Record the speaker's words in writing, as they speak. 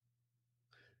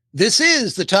This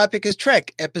is The Topic is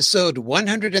Trek, episode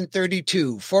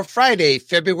 132 for Friday,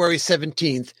 February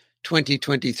 17th,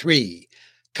 2023.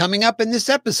 Coming up in this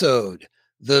episode,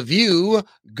 The View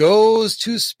goes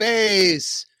to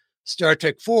space. Star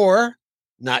Trek IV,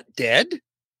 not dead.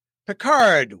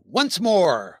 Picard, once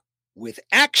more, with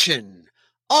action.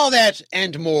 All that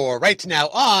and more right now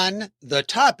on The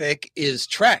Topic is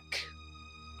Trek.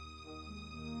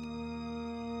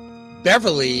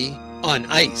 Beverly on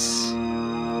Ice.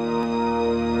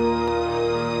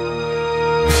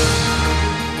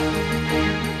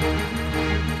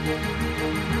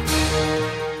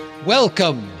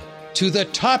 Welcome to The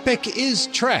Topic is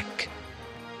Trek,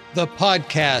 the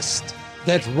podcast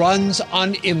that runs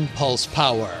on impulse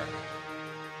power.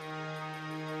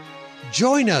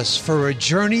 Join us for a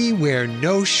journey where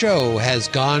no show has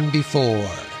gone before.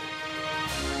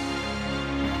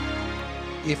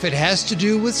 If it has to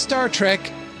do with Star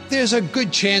Trek, there's a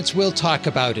good chance we'll talk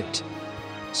about it.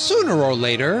 Sooner or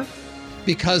later,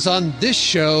 because on this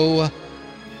show,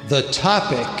 the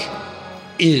topic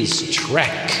is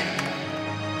Trek.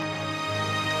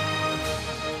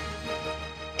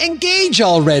 Engage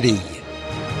already!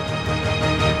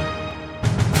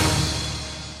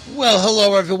 Well,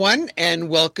 hello everyone, and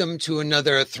welcome to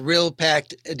another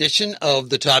thrill-packed edition of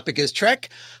The Topic is Trek.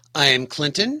 I am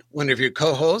Clinton, one of your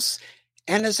co-hosts,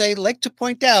 and as I like to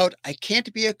point out, I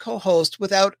can't be a co-host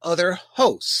without other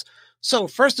hosts. So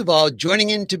first of all, joining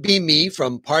in to be me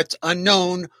from parts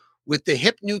unknown with the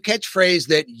hip new catchphrase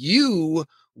that you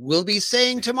will be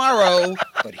saying tomorrow,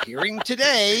 but hearing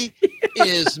today,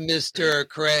 is Mr.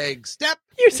 Craig Stepp.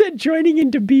 You said joining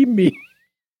in to be me.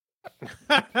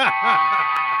 Ouch!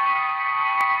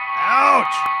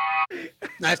 I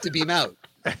have to beam out.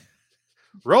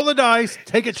 Roll the dice,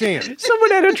 take a chance.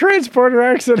 Someone had a transporter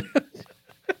accident.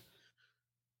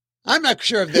 I'm not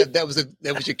sure if that was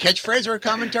your catchphrase or a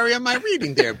commentary on my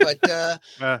reading there, but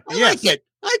I like it.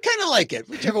 I kind of like it.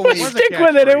 Whichever way. Stick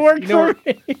with it. It worked for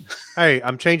me. Hey,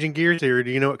 I'm changing gears here. Do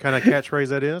you know what kind of catchphrase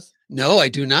that is? No, I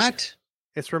do not.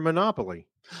 It's from Monopoly.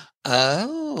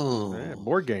 Oh. Yeah,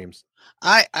 board games.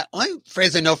 Only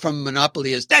phrase I know from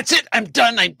Monopoly is, that's it, I'm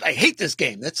done. I hate this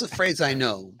game. That's the phrase I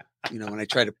know, when I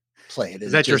try to play it.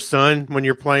 Is that your son when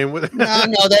you're playing with it?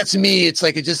 No, that's me. It's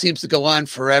like it just seems to go on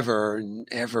forever and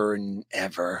ever and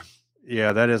ever.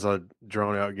 Yeah, that is a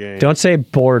drawn out game. Don't say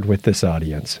bored with this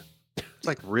audience. It's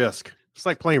like Risk. It's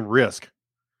like playing Risk.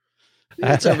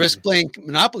 It's a risk playing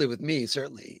Monopoly with me,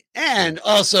 certainly. And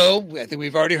also, I think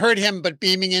we've already heard him, but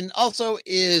beaming in also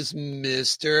is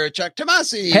Mr. Chuck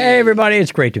Tomasi. Hey, everybody.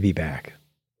 It's great to be back.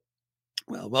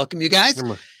 Well, welcome, you guys.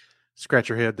 Scratch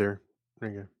your head there. There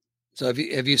you go. So have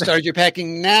you started your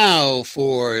packing now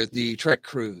for the Trek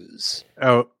cruise?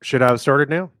 Oh, should I have started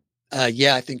now?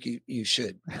 Yeah, I think you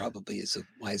should. Probably is a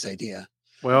wise idea.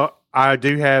 Well, I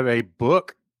do have a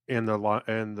book in the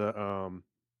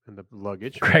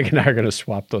luggage. Craig and I are going to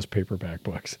swap those paperback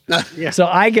books. Yeah. So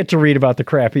I get to read about the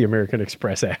crappy American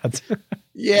Express ads.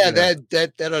 Yeah,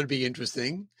 that ought to be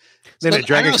interesting. Then at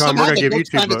Dragon Con, we're going to give you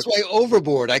 2 books. Its way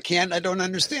overboard. I don't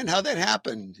understand how that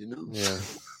happened. Yeah.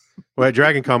 Well, at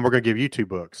Dragon Con, we're going to give you 2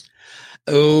 books.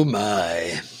 Oh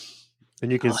my!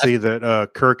 And you can see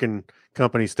that Kirk and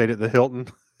company stayed at the Hilton.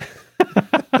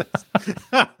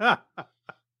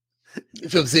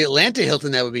 If it was the Atlanta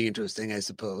Hilton, that would be interesting, I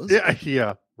suppose.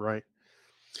 Yeah, right.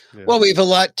 Yeah. Well, we have a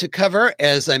lot to cover.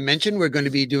 As I mentioned, we're going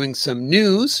to be doing some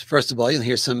news. First of all, you'll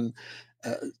hear some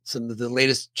of the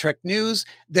latest Trek news.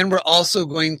 Then we're also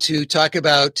going to talk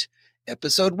about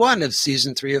episode 1 of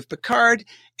season 3 of Picard.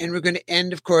 And we're going to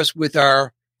end, of course, with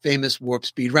our famous Warp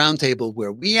Speed Roundtable,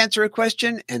 where we answer a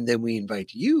question and then we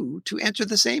invite you to answer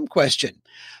the same question.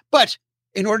 But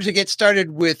in order to get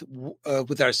started with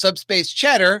our subspace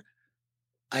chatter,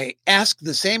 I ask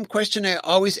the same question I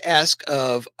always ask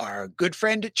of our good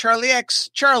friend Charlie X.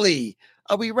 Charlie,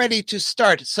 are we ready to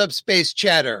start subspace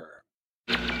chatter?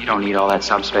 You don't need all that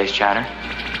subspace chatter.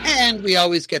 And we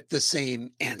always get the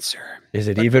same answer. Is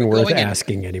it even worth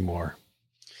asking anymore?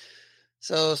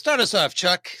 So start us off,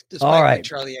 Chuck, despite all right. what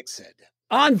Charlie X said.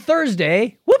 On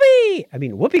Thursday,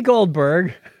 Whoopi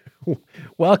Goldberg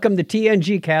welcomed the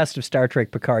TNG cast of Star Trek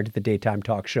Picard to the daytime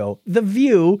talk show The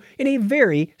View in a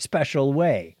very special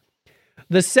way.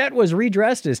 The set was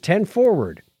redressed as 10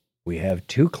 Forward. We have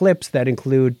 2 clips that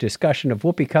include discussion of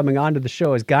Whoopi coming onto the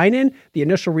show as Guinan, the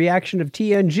initial reaction of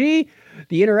TNG,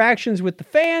 the interactions with the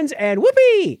fans, and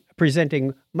Whoopi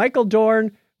presenting Michael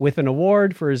Dorn with an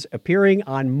award for his appearing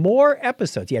on more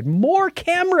episodes. He had more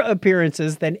camera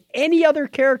appearances than any other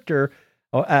character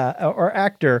or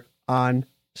actor on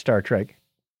Star Trek.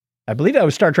 I believe that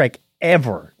was Star Trek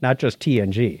ever, not just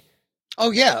TNG.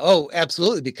 Oh yeah. Oh,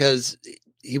 absolutely. Because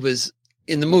he was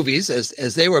in the movies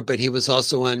as they were, but he was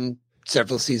also on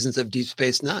several seasons of Deep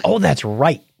Space Nine. Oh, that's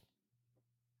right.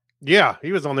 Yeah,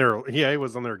 he was on there. Yeah, he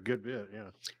was on there a good bit. Yeah.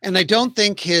 And I don't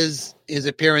think his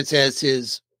appearance as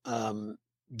his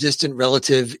distant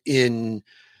relative in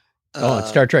in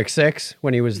Star Trek 6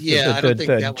 when he was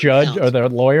the judge or the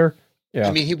lawyer. Yeah.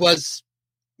 I mean, he was,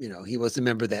 he was a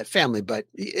member of that family, but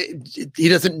he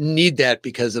doesn't need that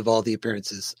because of all the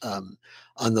appearances on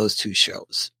those two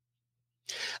shows.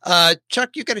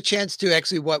 Chuck, you got a chance to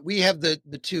actually we have the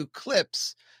two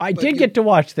clips. I did get to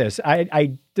watch this.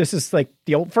 This is like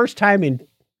the first time in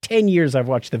 10 years I've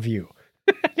watched The View.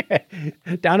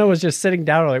 Donna was just sitting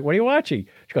down like, what are you watching?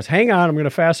 She goes, hang on, I'm going to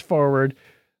fast forward.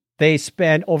 They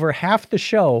spent over half the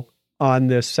show on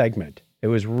this segment. It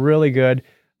was really good.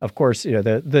 Of course,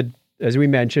 the as we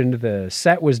mentioned, the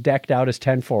set was decked out as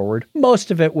 10 forward.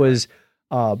 Most of it was,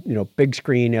 big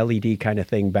screen LED kind of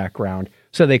thing background.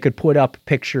 So they could put up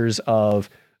pictures of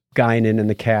Guinan and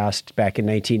the cast back in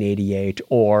 1988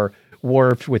 or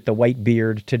Worf with the white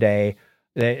beard today.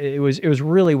 It was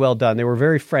really well done. They were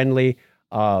very friendly.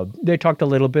 They talked a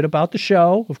little bit about the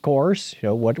show, of course.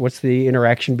 What's the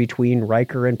interaction between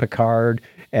Riker and Picard?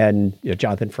 And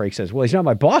Jonathan Frakes says, well, he's not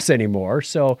my boss anymore.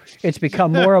 So it's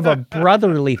become more of a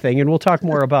brotherly thing. And we'll talk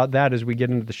more about that as we get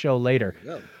into the show later.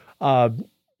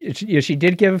 She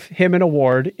did give him an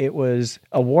award. It was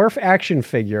a Worf action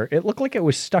figure. It looked like it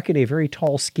was stuck in a very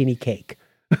tall, skinny cake.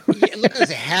 It looked like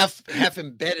it's half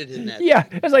embedded in that. Yeah,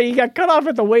 it's like he got cut off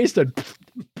at the waist and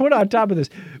put on top of this.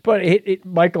 But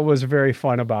Michael was very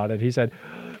fun about it. He said,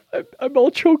 I'm all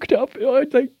choked up.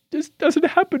 This doesn't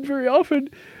happen very often.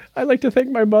 I'd like to thank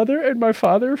my mother and my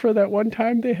father for that one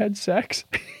time they had sex.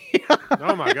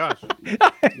 Oh my gosh.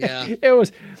 Yeah. It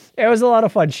was a lot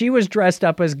of fun. She was dressed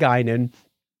up as Guinan,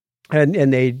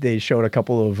 and they showed a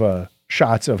couple of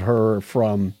shots of her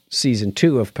from season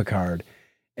 2 of Picard.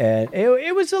 And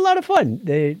it was a lot of fun.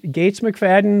 Gates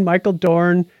McFadden, Michael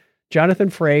Dorn, Jonathan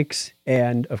Frakes,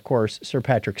 and of course, Sir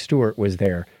Patrick Stewart was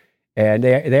there. And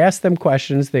they asked them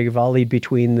questions. They volleyed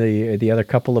between the other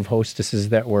couple of hostesses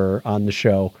that were on the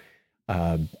show.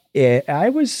 I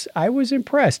was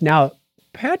impressed. Now,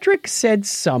 Patrick said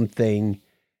something.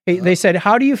 They said,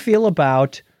 how do you feel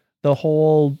about the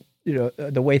whole,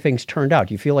 the way things turned out?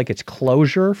 Do you feel like it's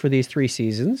closure for these 3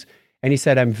 seasons? And he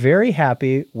said, I'm very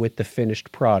happy with the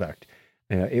finished product.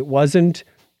 It wasn't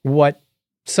what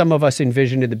some of us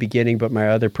envisioned in the beginning, but my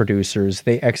other producers,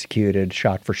 they executed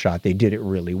shot for shot. They did it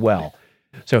really well.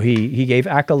 So he gave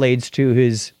accolades to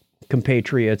his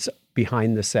compatriots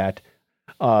behind the set.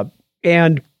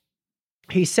 And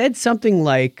he said something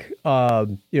like,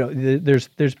 there's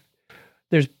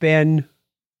been,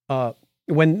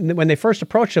 when they first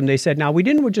approached him, they said, now we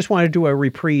didn't just want to do a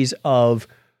reprise of,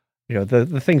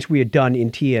 the things we had done in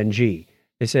TNG.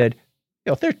 They said,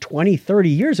 if there's 20, 30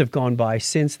 years have gone by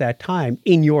since that time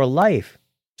in your life,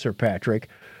 Sir Patrick,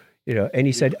 and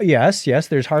he said, yes,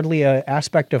 there's hardly an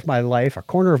aspect of my life, a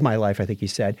corner of my life, I think he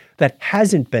said, that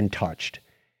hasn't been touched.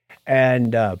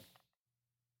 And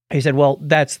he said, well,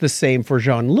 that's the same for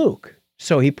Jean-Luc.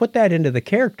 So he put that into the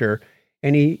character,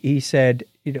 and he said,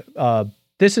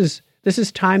 this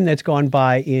is time that's gone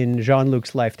by in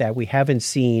Jean-Luc's life that we haven't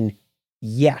seen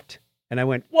yet. And I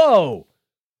went, whoa,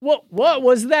 what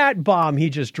was that bomb he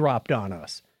just dropped on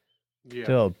us? Yeah.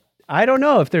 So I don't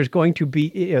know if there's going to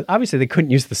be, obviously they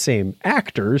couldn't use the same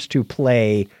actors to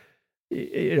play,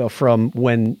 from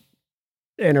when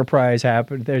Enterprise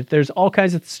happened. There's all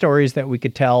kinds of stories that we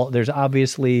could tell. There's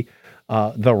obviously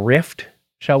the rift,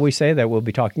 shall we say, that we'll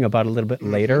be talking about a little bit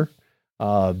later.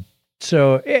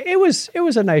 So it was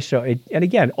a nice show. And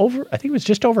again, I think it was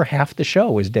just over half the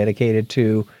show was dedicated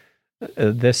to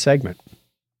this segment.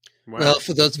 Wow. Well,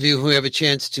 for those of you who have a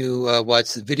chance to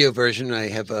watch the video version, I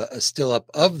have a still up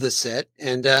of the set.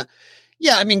 And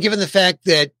given the fact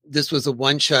that this was a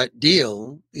one-shot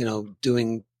deal,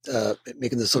 making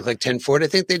this look like 10 forward, I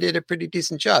think they did a pretty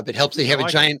decent job. It helps they have a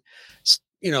giant,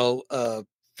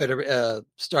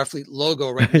 Starfleet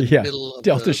logo right in the middle of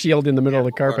Delta shield in the middle of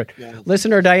the carpet. Yeah.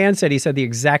 Listener Diane said he said the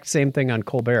exact same thing on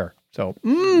Colbert. So,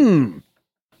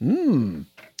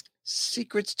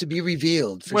 secrets to be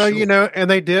revealed. Well, sure.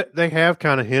 And they have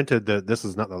kind of hinted that this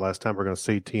is not the last time we're going to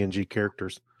see TNG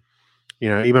characters,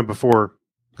 even before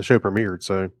the show premiered.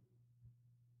 So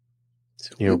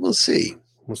we'll see.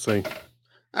 We'll see.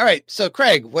 All right. So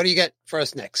Craig, what do you got for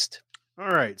us next? All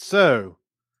right. So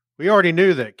we already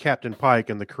knew that Captain Pike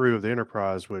and the crew of the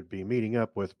Enterprise would be meeting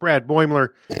up with Brad Boimler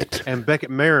and Beckett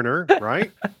Mariner,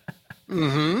 right?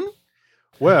 Mm-hmm.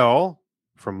 Well,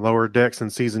 from Lower Decks in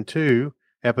season 2,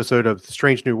 episode of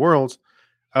Strange New Worlds,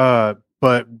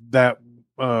 but that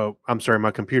I'm sorry,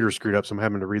 my computer screwed up, so I'm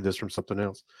having to read this from something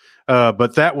else.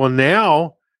 But that will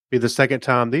now be the second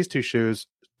time these two shows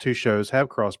have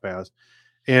crossed paths.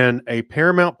 In a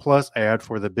Paramount Plus ad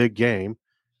for the big game,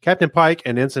 Captain Pike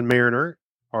and Ensign Mariner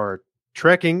are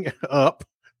trekking up.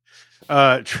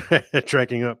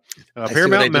 Trekking up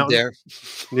Paramount Mountain. There.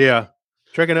 Yeah,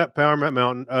 trekking up Paramount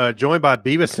Mountain, joined by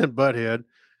Beavis and Butthead,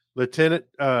 Lieutenant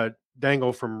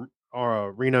Dangle from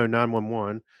Reno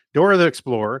 911, Dora the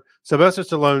Explorer, Sylvester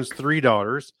Stallone's three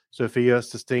daughters, Sophia,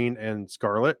 Sistine, and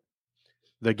Scarlett.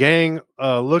 The gang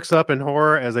looks up in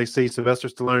horror as they see Sylvester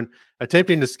Stallone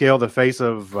attempting to scale the face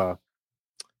of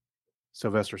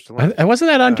Sylvester Stallone. And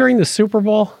wasn't that on during the Super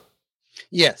Bowl?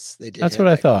 Yes, they did. That's what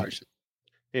I thought. Version.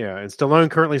 Yeah, and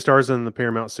Stallone currently stars in the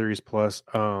Paramount Series Plus,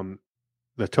 The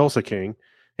Tulsa King,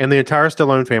 and the entire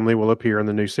Stallone family will appear in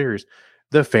the new series,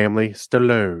 The Family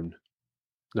Stallone.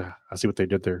 I see what they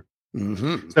did there.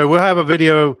 Mm-hmm. So we'll have a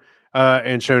video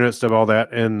and show notes of all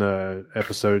that in the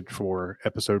episode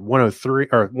 103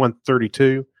 or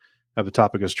 132 of the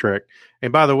Topic is Trek.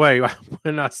 And by the way,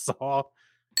 when I saw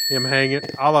him hanging,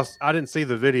 I didn't see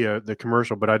the video, the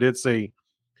commercial, but I did see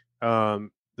a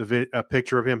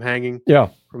picture of him hanging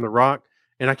from the rock.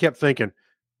 And I kept thinking,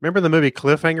 remember the movie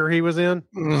Cliffhanger he was in?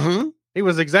 Mm-hmm. He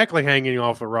was exactly hanging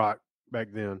off the rock back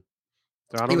then.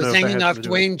 So I don't he was know hanging off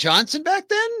Dwayne Johnson back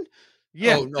then?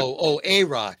 Yeah. Oh, no. Oh,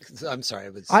 A-Rock. I'm sorry.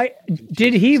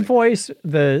 Did he voice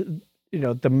the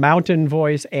mountain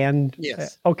voice and...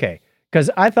 Yes. Okay. Because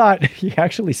I thought he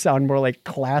actually sounded more like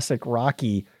classic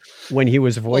Rocky when he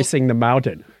was voicing the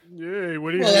mountain. Yeah,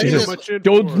 what do you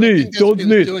Don't sneeze.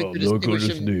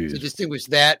 To distinguish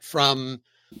that from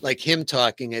like him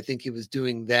talking, I think he was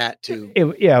doing that too. It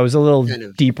was a little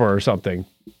deeper or something.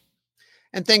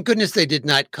 And thank goodness they did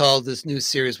not call this new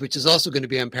series, which is also going to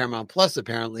be on Paramount Plus,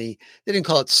 apparently. They didn't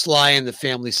call it Sly and the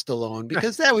Family Stallone,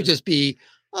 because that would just be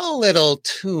a little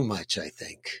too much, I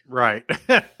think. Right.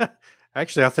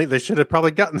 Actually, I think they should have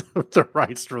probably gotten the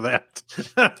rights for that.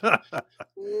 Should they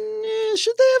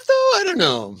have, though? I don't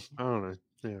know.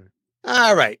 Yeah.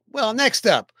 All right. Well, next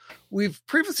up, we've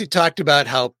previously talked about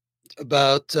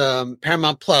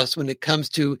Paramount Plus when it comes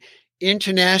to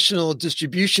international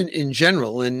distribution in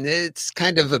general, and it's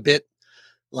kind of a bit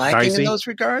lacking in those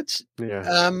regards.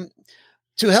 Yeah.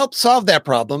 To help solve that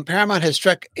problem, Paramount has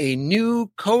struck a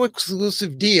new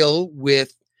co-exclusive deal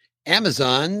with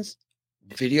Amazon's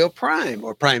Video Prime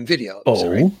or Prime Video.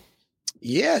 Sorry.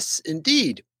 Yes,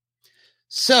 indeed.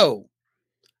 So,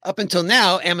 up until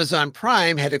now, Amazon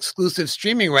Prime had exclusive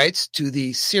streaming rights to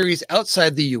the series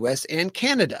outside the U.S. and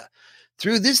Canada.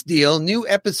 Through this deal, new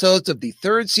episodes of the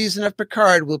third season of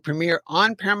Picard will premiere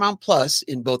on Paramount Plus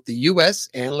in both the U.S.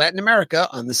 and Latin America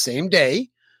on the same day,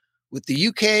 with the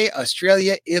UK,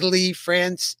 Australia, Italy,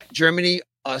 France, Germany,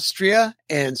 Austria,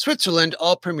 and Switzerland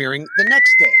all premiering the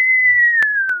next day.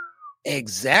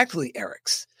 Exactly,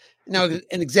 Eric's. Now, an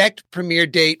exact premiere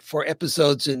date for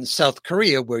episodes in South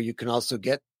Korea, where you can also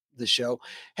get the show,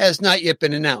 has not yet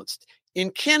been announced. In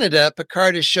Canada,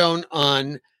 Picard is shown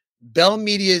on Bell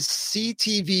Media's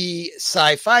CTV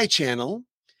Sci-Fi channel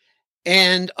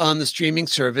and on the streaming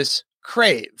service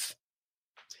Crave.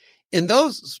 In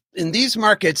these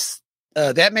markets,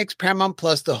 that makes Paramount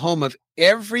Plus the home of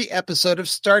every episode of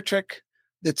Star Trek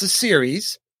that's a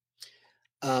series.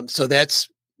 So that's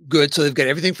good. So they've got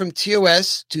everything from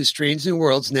TOS to Strange New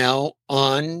Worlds now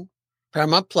on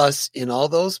Paramount Plus in all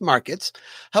those markets.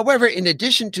 However, in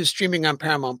addition to streaming on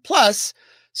Paramount Plus,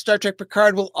 Star Trek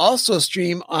Picard will also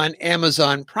stream on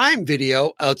Amazon Prime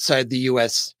Video outside the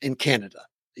U.S. and Canada.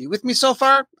 Are you with me so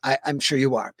far? I'm sure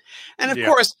you are. And of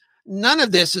course, none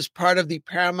of this is part of the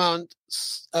Paramount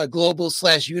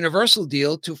Global/Universal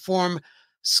deal to form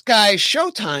Sky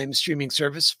Showtime streaming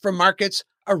service for markets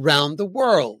around the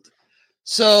world.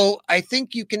 So I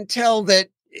think you can tell that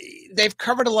they've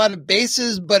covered a lot of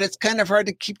bases, but it's kind of hard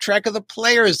to keep track of the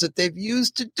players that they've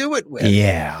used to do it with.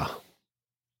 Yeah.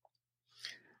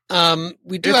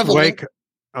 We do have a link.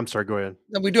 I'm sorry, go ahead.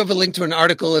 We do have a link to an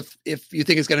article if you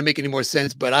think it's going to make any more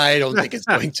sense, but I don't think it's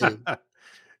going to.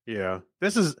 Yeah.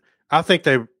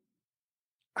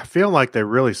 I feel like they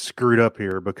really screwed up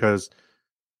here because,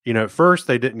 at first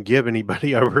they didn't give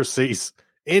anybody overseas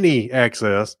any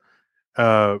access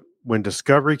when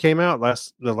Discovery came out,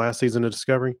 the last season of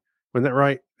Discovery. Wasn't that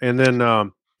right? And then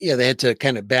they had to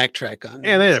kind of backtrack on it.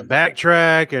 And they had to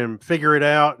backtrack and figure it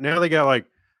out. Now they got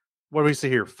what do we see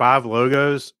here? 5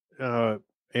 logos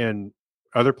and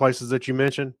other places that you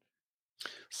mentioned.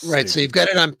 Right. So you've got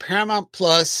it on Paramount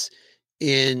Plus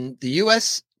in the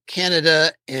US,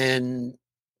 Canada, and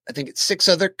I think it's 6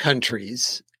 other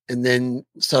countries. And then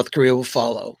South Korea will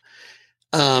follow.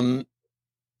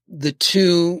 the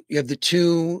two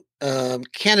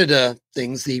Canada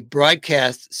things, the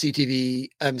broadcast CTV,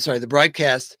 the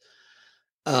broadcast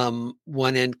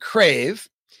one and Crave.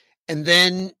 And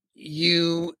then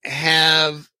you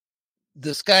have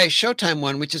the Sky Showtime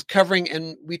one, which is covering,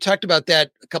 and we talked about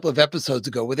that a couple of episodes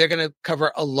ago, where they're going to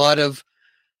cover a lot of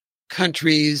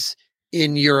countries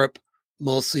in Europe,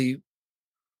 mostly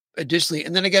additionally.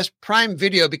 And then I guess Prime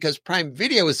Video, because Prime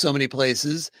Video is so many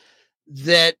places,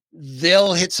 that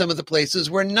they'll hit some of the places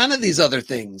where none of these other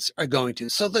things are going to.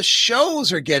 So the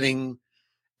shows are getting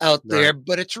out there,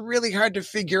 but it's really hard to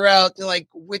figure out, like,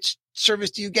 which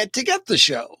service do you get to get the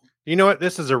show? You know what?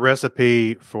 This is a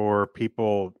recipe for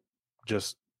people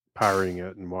just pirating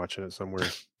it and watching it somewhere.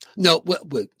 No, well,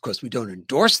 of course, we don't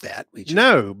endorse that.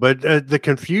 No, but the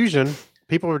confusion,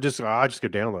 people are just, I just go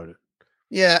download it.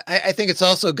 Yeah, I think it's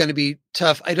also going to be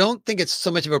tough. I don't think it's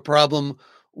so much of a problem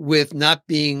with not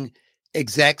being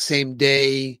exact same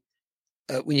day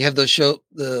when you have those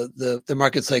the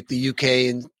markets like the UK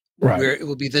and where it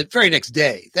will be the very next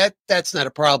day. That's not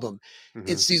a problem. Mm-hmm.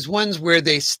 It's these ones where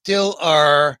they still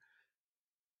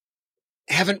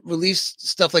haven't released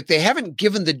stuff, like they haven't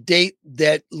given the date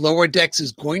that Lower Decks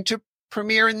is going to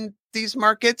premiere in these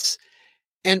markets.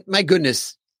 And my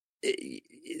goodness, if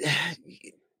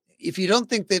you don't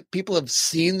think that people have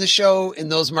seen the show in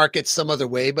those markets some other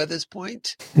way by this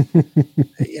point,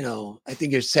 I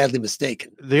think you're sadly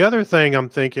mistaken. The other thing I'm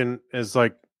thinking is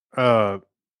like, I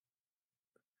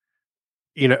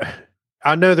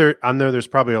know there's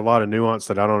probably a lot of nuance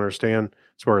that I don't understand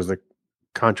as far as the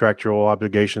contractual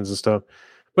obligations and stuff,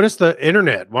 but it's the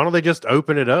internet. Why don't they just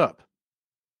open it up?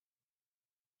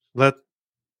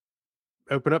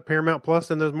 Open up Paramount Plus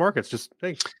in those markets. Just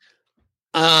hey.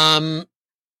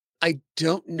 I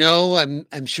don't know.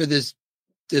 I'm sure there's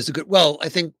a good. Well, I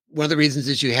think one of the reasons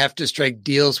is you have to strike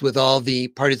deals with all the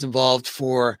parties involved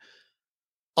for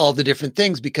all the different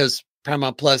things, because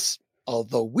Paramount Plus,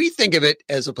 although we think of it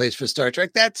as a place for Star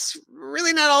Trek, that's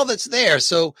really not all that's there.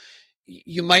 So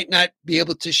you might not be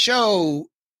able to show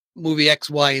movie X,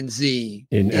 Y, and Z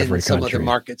in every some country. other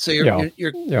market. So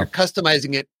you're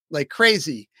customizing it like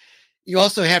crazy. You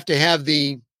also have to have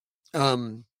the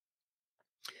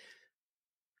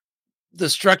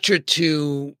structure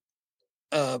to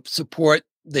support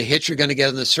the hits you're going to get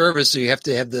on the service. So you have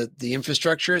to have the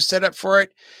infrastructure set up for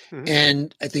it. Mm-hmm.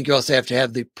 And I think you also have to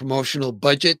have the promotional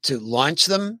budget to launch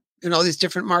them in all these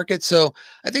different markets. So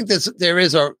I think there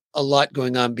is a lot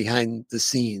going on behind the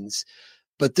scenes,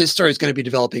 but this story is going to be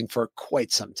developing for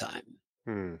quite some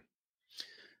time.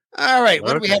 All right.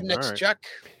 What do we have next, Chuck?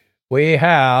 We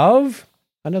have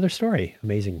another story.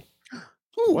 Amazing.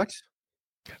 Ooh. What?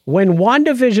 When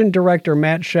WandaVision director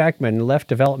Matt Shakman left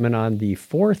development on the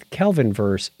fourth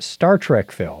Kelvinverse Star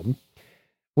Trek film,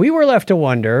 we were left to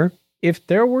wonder if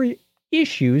there were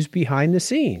issues behind the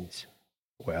scenes.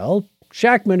 Well,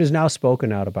 Shakman has now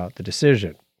spoken out about the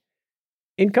decision.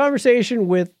 In conversation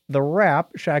with The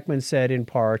Wrap, Shakman said in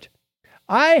part,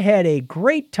 "I had a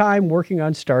great time working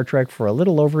on Star Trek for a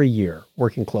little over a year,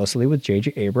 working closely with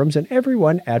J.J. Abrams and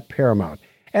everyone at Paramount.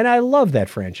 And I love that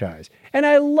franchise. And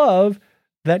I love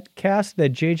that cast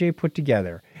that JJ put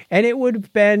together, and it would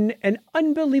have been an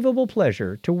unbelievable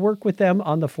pleasure to work with them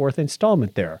on the fourth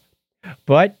installment there.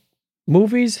 But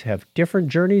movies have different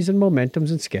journeys and momentums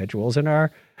and schedules and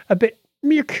are a bit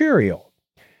mercurial.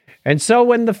 And so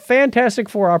when the Fantastic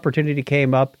Four opportunity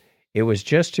came up, it was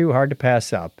just too hard to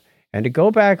pass up. And to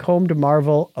go back home to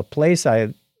Marvel, a place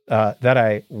that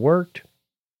I worked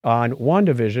on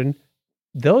WandaVision,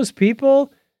 those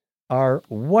people are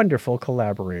wonderful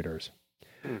collaborators."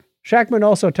 Shakman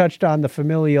also touched on the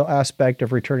familial aspect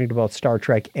of returning to both Star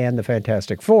Trek and the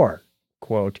Fantastic Four.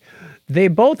 Quote, "They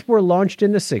both were launched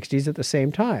in the 60s at the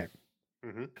same time.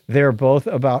 Mm-hmm. They're both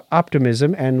about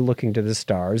optimism and looking to the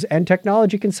stars, and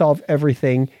technology can solve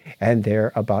everything, and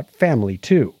they're about family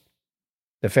too.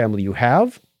 The family you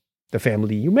have, the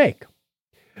family you make.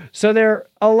 So they're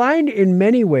aligned in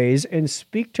many ways and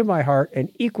speak to my heart,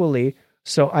 and equally,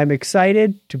 so I'm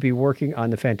excited to be working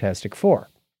on the Fantastic Four.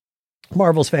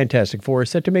 Marvel's Fantastic Four is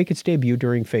set to make its debut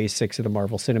during Phase 6 of the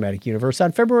Marvel Cinematic Universe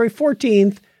on February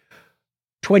 14th,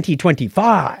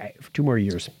 2025. 2 more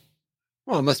years.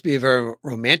 Well, it must be a very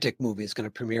romantic movie. It's going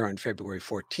to premiere on February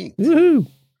 14th. Woohoo!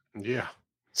 Yeah.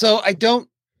 So I don't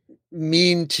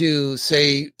mean to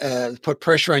say, put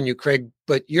pressure on you, Craig,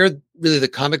 but you're really the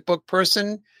comic book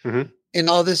person in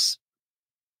all this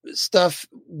stuff.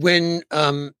 When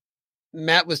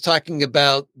Matt was talking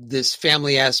about this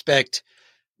family aspect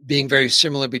being very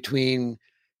similar between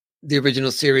the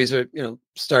original series, or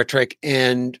Star Trek,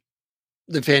 and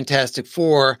the Fantastic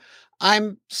Four,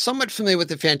 I'm somewhat familiar with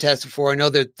the Fantastic Four. I know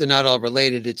that they're not all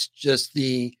related. It's just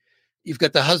you've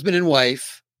got the husband and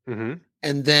wife, and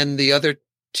then the other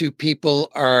two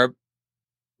people are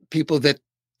people that,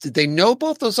 did they know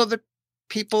both those other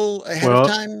people ahead of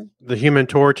time? The Human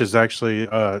Torch is actually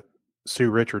Sue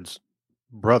Richards'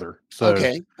 brother. So,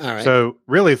 okay, all right. So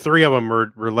really, three of them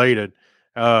are related.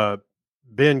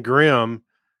 Ben Grimm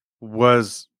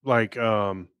was like,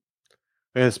 and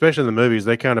especially in the movies,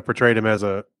 they kind of portrayed him as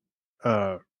a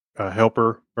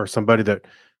helper or somebody that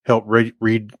helped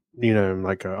read,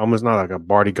 like almost not like a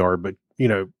bodyguard, but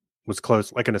was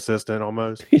close, like an assistant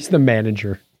almost. He's the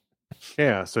manager.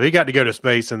 Yeah, so he got to go to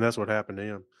space, and that's what happened to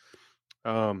him.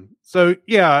 So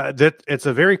yeah, that it's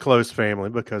a very close family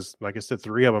because, like I said,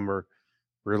 three of them are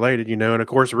related, and of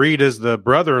course Reed is the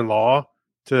brother-in-law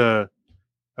to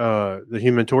the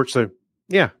Human Torch. So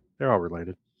yeah, they're all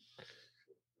related.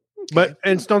 Okay. But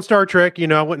and on Star Trek,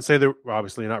 I wouldn't say they're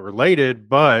obviously not related,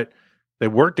 but they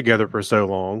worked together for so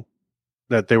long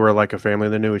that they were like a family.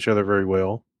 They knew each other very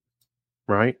well,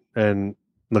 right? And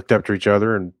looked after each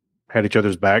other and had each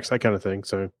other's backs, that kind of thing.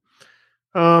 So,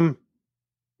 I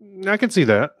can see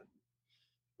that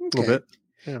a little bit.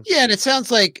 Yeah, and it sounds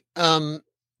like,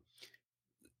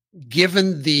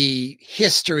 given the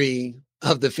history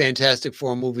of the Fantastic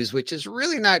Four movies, which is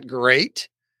really not great,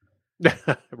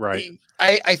 right?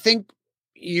 I think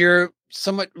you're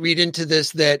somewhat read into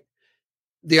this that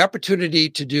the opportunity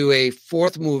to do a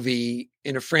fourth movie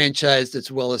in a franchise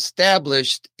that's well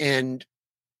established and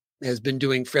has been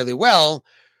doing fairly well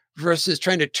versus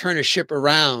trying to turn a ship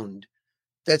around.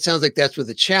 That sounds like that's where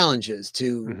the challenge is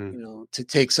to, to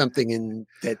take something in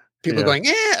that people are going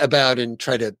about and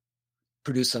try to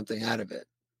produce something out of it.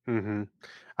 Mm-hmm.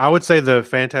 I would say the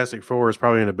Fantastic Four is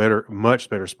probably in a much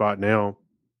better spot now,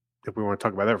 if we want to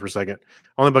talk about that for a second,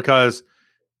 only because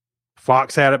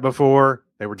Fox had it before.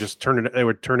 They would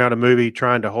turn out a movie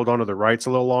trying to hold on to the rights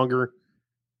a little longer,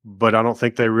 but I don't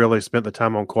think they really spent the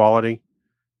time on quality.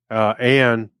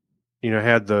 And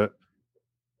had the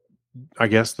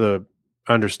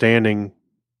understanding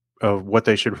of what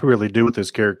they should really do with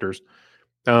these characters.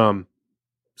 So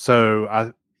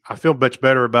I feel much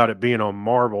better about it being on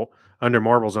Marvel, under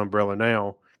Marvel's umbrella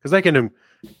now, because they can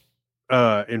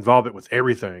involve it with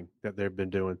everything that they've been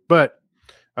doing. But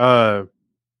I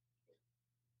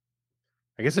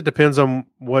guess it depends on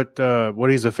what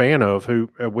he's a fan of,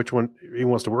 which one he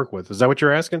wants to work with. Is that what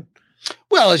you're asking?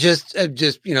 Well, it's just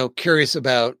curious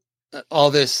about all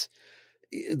this,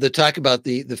 the talk about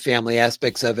the family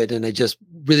aspects of it, and I just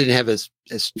really didn't have as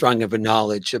strong of a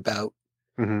knowledge about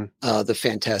the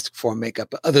Fantastic Four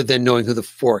makeup, other than knowing who the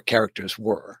four characters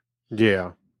were.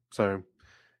 Yeah. So,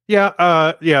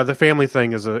 the family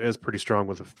thing is pretty strong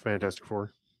with the Fantastic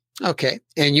Four. Okay,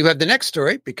 and you have the next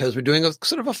story because we're doing a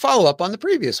sort of a follow-up on the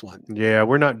previous one. Yeah,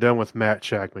 we're not done with Matt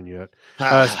Shakman yet.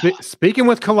 Speaking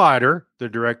with Collider, the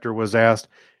director was asked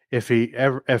if he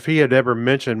had ever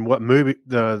mentioned what movie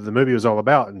the movie was all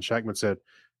about, and Shakman said,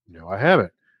 "No, I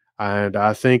haven't, and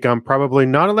I think I'm probably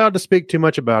not allowed to speak too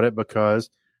much about it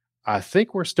because I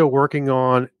think we're still working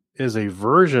on is a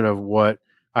version of what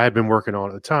I had been working on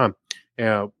at the time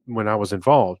when I was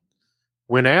involved."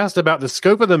 When asked about the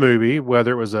scope of the movie,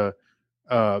 whether it was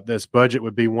this budget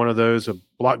would be one of those of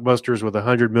blockbusters with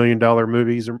 $100 million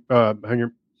movies,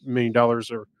 $100 million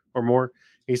or more,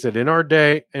 he said, "In our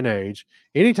day and age,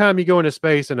 anytime you go into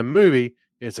space in a movie,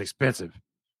 it's expensive.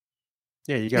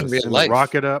 Yeah, you got to send a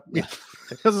rocket up." Yeah,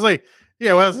 because it's like,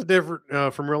 that's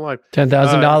different from real life.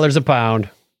 $10,000 a pound.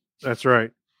 That's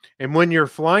right. And when you're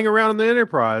flying around in the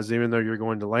Enterprise, even though you're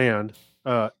going to land,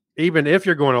 even if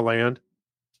you're going to land.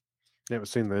 Never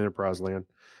seen the Enterprise land.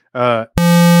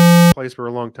 Place for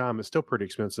a long time. It's still pretty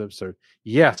expensive. So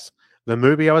yes, the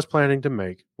movie I was planning to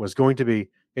make was going to be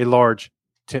a large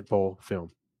tentpole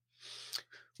film.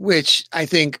 Which I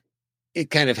think it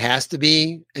kind of has to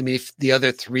be. I mean, if the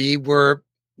other three were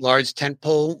large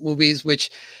tentpole movies,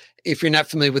 which if you're not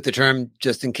familiar with the term,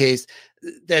 just in case,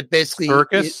 that basically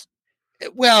circus.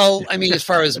 I mean, as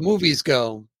far as movies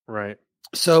go, right.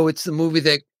 So it's the movie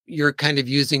that you're kind of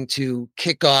using to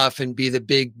kick off and be the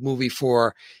big movie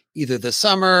for either the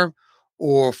summer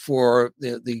or for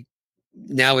the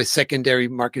now a secondary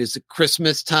market is the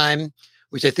Christmas time,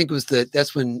 which I think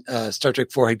that's when Star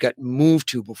Trek 4 had got moved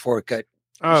to before it got.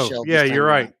 Oh, yeah, you're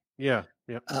right. Yeah.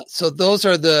 So those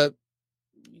are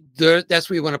that's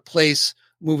where you want to place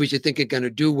movies you think are going to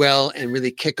do well and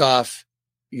really kick off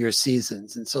your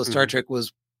seasons. And so Star Trek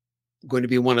was going to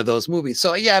be one of those movies.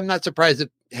 So yeah, I'm not surprised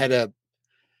it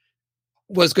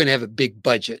was going to have a big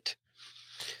budget.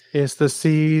 It's the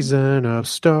season of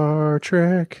Star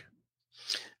Trek.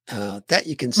 That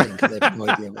you can sing because I have no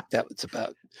idea what that was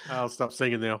about. I'll stop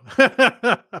singing now.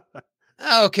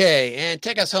 Okay, and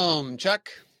take us home, Chuck.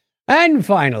 And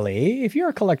finally, if you're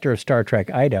a collector of Star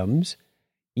Trek items,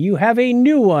 you have a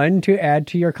new one to add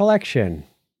to your collection.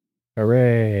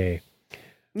 Hooray.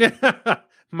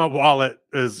 My wallet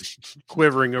is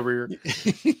quivering over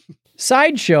here.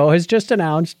 Sideshow has just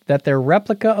announced that their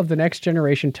replica of the Next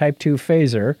Generation Type 2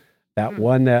 phaser, that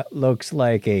one that looks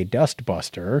like a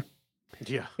dustbuster,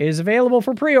 is available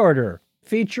for pre-order,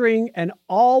 featuring an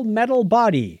all-metal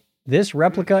body. This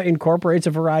replica incorporates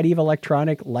a variety of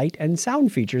electronic light and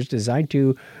sound features designed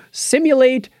to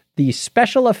simulate the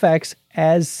special effects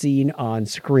as seen on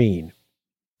screen.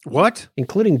 What?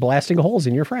 Including blasting holes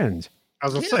in your friends. I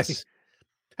was going to say,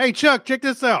 hey, Chuck, check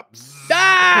this out.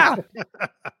 Ah!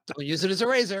 Don't use it as a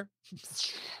razor.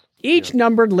 Each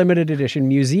numbered limited edition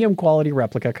museum quality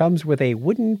replica comes with a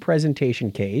wooden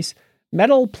presentation case,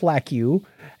 metal plaque,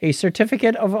 a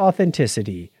certificate of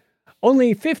authenticity.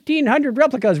 Only 1,500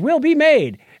 replicas will be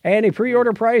made, and a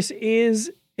pre-order price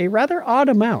is a rather odd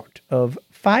amount of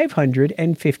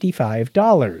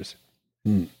 $555.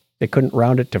 They couldn't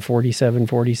round it to 47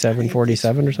 or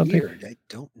something? Weird. I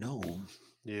don't know.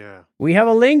 Yeah. We have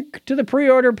a link to the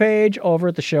pre-order page over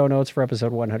at the show notes for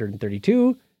episode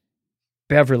 132,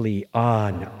 Beverly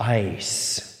on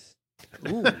Ice.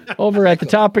 Ooh, over at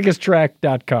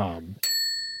thetopicstrek.com.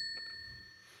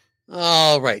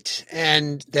 All right.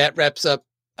 And that wraps up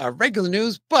our regular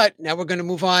news, but now we're going to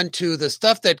move on to the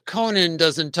stuff that Conan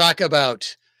doesn't talk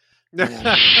about.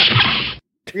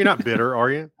 You're not bitter,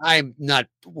 are you? I'm not.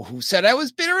 Who said I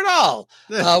was bitter at all?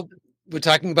 We're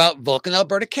talking about Vulcan,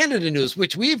 Alberta, Canada news,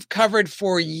 which we've covered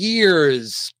for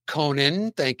years,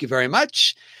 Conan. Thank you very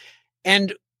much.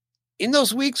 And in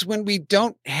those weeks when we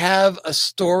don't have a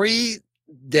story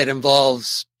that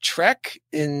involves Trek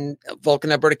in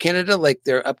Vulcan, Alberta, Canada, like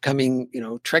their upcoming,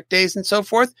 Trek days and so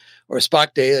forth, or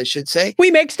Spock Day, I should say.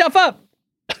 We make stuff up.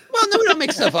 Well, no, we don't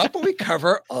make stuff up, but we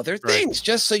cover other things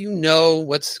just so you know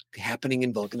what's happening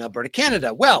in Vulcan, Alberta,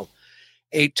 Canada. Well,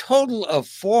 a total of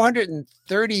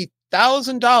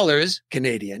 $430,000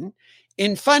 Canadian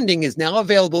in funding is now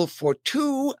available for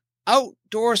 2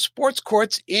 outdoor sports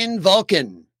courts in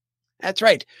Vulcan. That's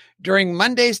right. During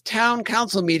Monday's town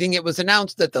council meeting, it was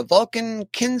announced that the Vulcan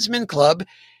Kinsman Club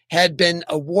had been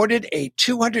awarded a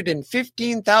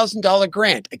 $215,000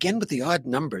 grant. Again, with the odd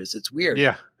numbers. It's weird.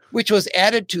 Yeah. Which was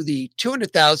added to the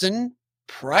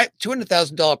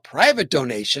 $200,000 private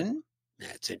donation.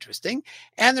 That's interesting.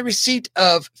 And the receipt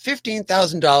of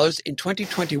 $15,000 in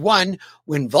 2021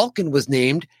 when Vulcan was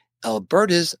named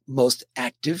Alberta's most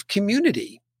active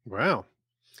community. Wow.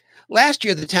 Last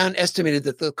year, the town estimated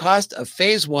that the cost of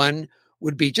phase 1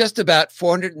 would be just about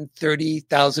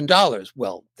 $430,000.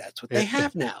 Well, that's what they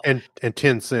have now. And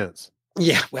 10 cents.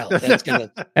 Yeah, well, that's going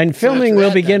to... And filming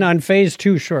will begin on phase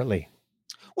 2 shortly.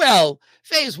 Well,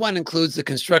 phase 1 includes the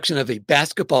construction of a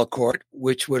basketball court,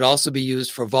 which would also be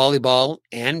used for volleyball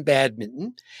and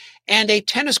badminton, and a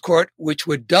tennis court, which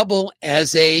would double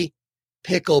as a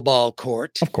pickleball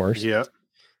court. Of course. Yeah.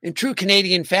 In true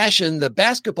Canadian fashion, the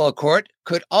basketball court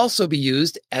could also be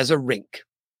used as a rink.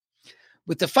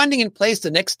 With the funding in place,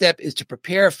 the next step is to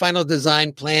prepare final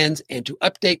design plans and to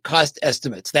update cost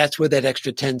estimates. That's where that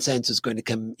extra 10 cents is going to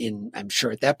come in, I'm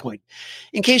sure, at that point.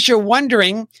 In case you're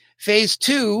wondering, phase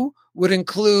 2 would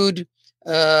include,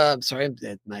 my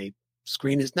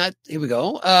screen is not, here we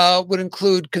go, would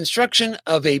include construction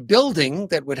of a building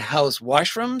that would house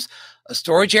washrooms, a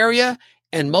storage area,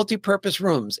 and multi-purpose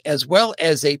rooms, as well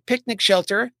as a picnic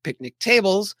shelter, picnic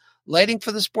tables, lighting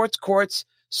for the sports courts,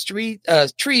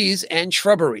 trees and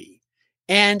shrubbery,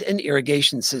 and an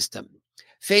irrigation system.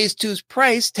 Phase 2's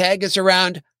price tag is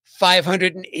around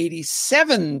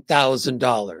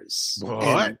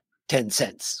 $587,000 and 10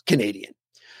 cents Canadian.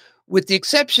 With the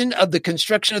exception of the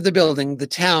construction of the building, the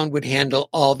town would handle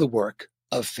all the work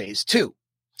of phase 2.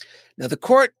 Now, the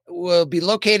court will be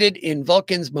located in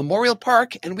Vulcan's Memorial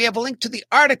Park, and we have a link to the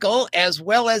article as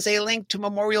well as a link to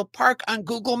Memorial Park on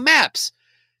Google Maps,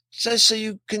 just so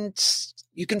you can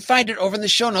find it over in the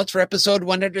show notes for episode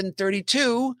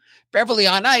 132, Beverly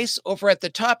on Ice, over at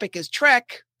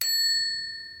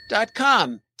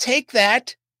thetopicstrek.com. Take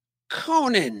that,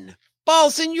 Conan.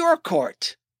 Ball's in your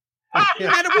court. No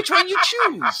matter which one you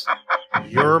choose.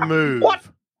 Your move. What?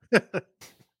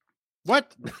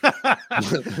 What?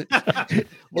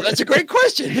 Well, that's a great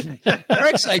question.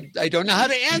 Rex, I don't know how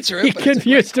to answer it. He but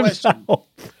confused himself.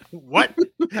 What?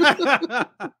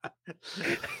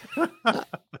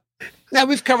 Now,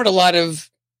 we've covered a lot of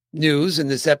news in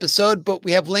this episode, but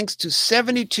we have links to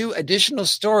 72 additional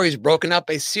stories broken up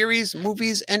by series,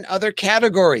 movies, and other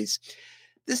categories.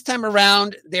 This time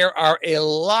around, there are a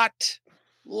lot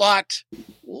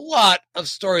of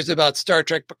stories about Star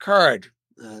Trek Picard.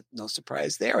 No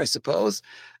surprise there, I suppose.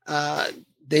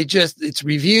 It's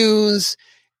reviews,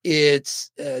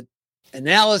 it's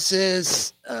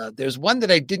analysis. There's one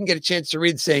that I didn't get a chance to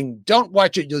read saying, don't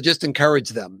watch it, you'll just encourage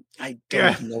them. I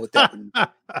don't even know what that one.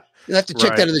 You'll have to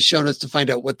check that in the show notes to find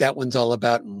out what that one's all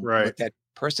about and what that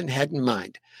person had in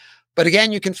mind. But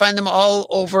again, you can find them all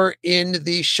over in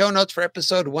the show notes for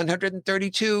episode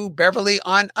 132, Beverly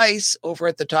on Ice, over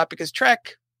at the Topic is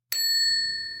Trek.com.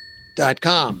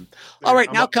 All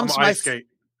right, now comes my skate.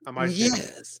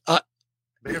 Yes.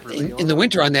 In the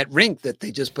winter on that rink that they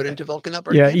just put into Vulcan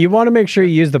Upper. Yeah, you want to make sure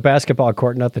you use the basketball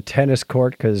court, not the tennis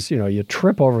court, because you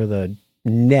trip over the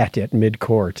net at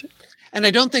mid-court. And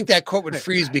I don't think that court would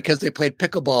freeze because they played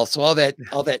pickleball, so all that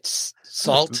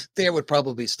salt there would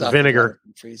probably stop vinegar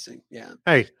from freezing. Yeah.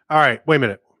 Hey, all right, wait a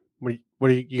minute. What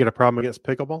do you get a problem against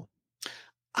pickleball?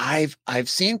 I've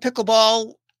seen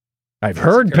pickleball. I've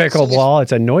heard pickleball.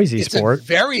 It's a noisy sport. It's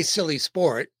a very silly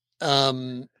sport.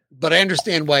 But I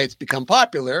understand why it's become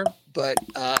popular. But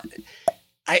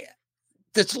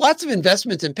there's lots of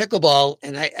investments in pickleball,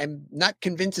 and I'm not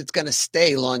convinced it's going to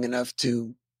stay long enough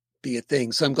to be a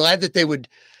thing. So I'm glad that they would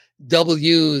double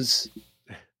use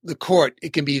the court.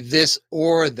 It can be this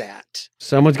or that.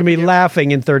 Someone's going to be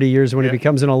laughing in 30 years when it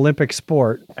becomes an Olympic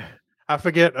sport. I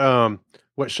forget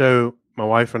what show my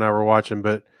wife and I were watching,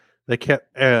 but they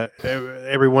kept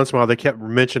every once in a while they kept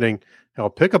mentioning how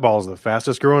pickleball is the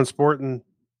fastest growing sport in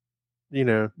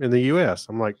the U.S.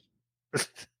 I'm like,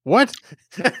 what?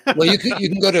 Well, you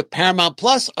can go to Paramount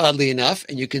Plus, oddly enough,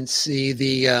 and you can see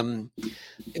the I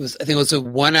think it was a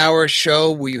 1 hour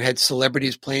show where you had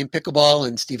celebrities playing pickleball,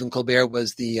 and Stephen Colbert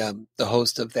was the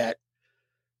host of that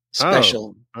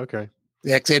special. Oh, okay.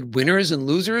 They actually had winners and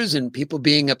losers, and people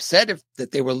being upset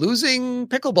that they were losing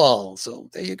pickleball. So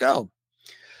there you go.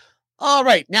 All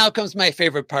right, now comes my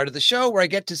favorite part of the show, where I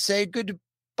get to say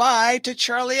goodbye to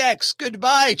Charlie X.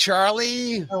 Goodbye,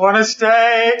 Charlie. I want to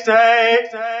stay.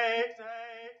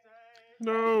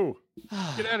 No,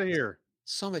 get out of here.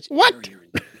 So much what? air here.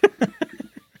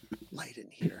 Light in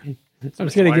here. I'm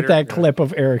just going to get that clip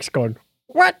of Eric's going,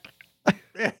 what?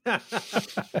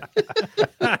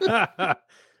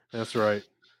 That's right.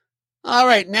 All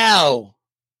right, now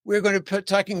we're going to be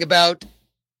talking about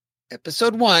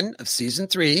episode 1 of season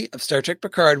 3 of Star Trek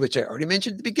Picard, which I already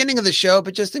mentioned at the beginning of the show,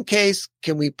 but just in case,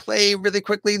 can we play really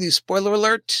quickly the spoiler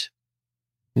alert?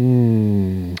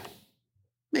 Maybe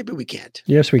we can't.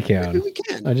 Yes, we can. Maybe we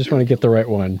can. I just want to get the right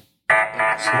one.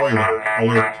 Spoiler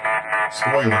alert.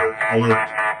 Spoiler alert.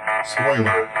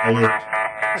 Spoiler alert.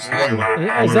 Spoiler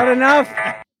alert. Is that enough?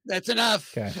 That's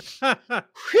enough. Okay.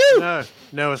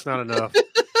 No, it's not enough.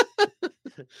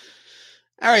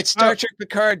 All right, Star Trek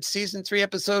Picard, season 3,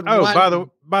 episode 1. Oh,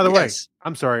 by the way,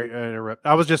 I'm sorry to interrupt.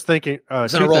 I was just thinking.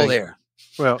 It's on a roll there.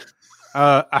 Well,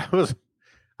 I was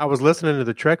listening to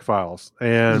the Trek Files,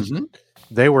 and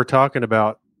they were talking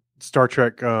about Star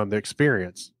Trek, the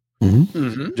Experience,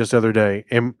 just the other day.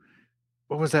 And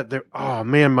what was that? There? Oh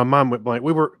man, my mind went blank.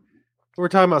 We were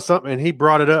talking about something, and he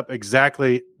brought it up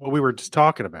exactly what we were just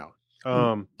talking about.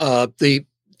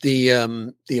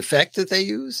 The effect that they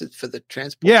use for the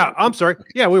transporter. Yeah, I'm sorry.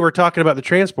 Yeah, we were talking about the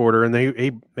transporter, and they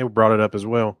brought it up as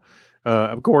well.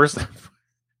 Of course,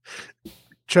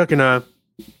 Chuck and I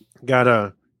got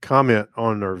a comment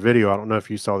on our video. I don't know if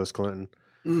you saw this, Clinton.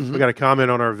 We got a comment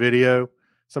on our video.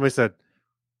 Somebody said,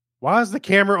 "Why is the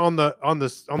camera on the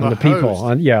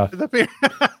people?"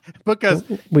 Because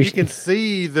you can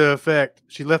see the effect.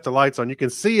 She left the lights on. You can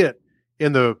see it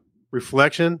in the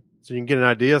reflection, so you can get an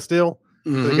idea still.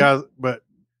 The guys, but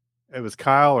it was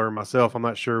Kyle or myself. I'm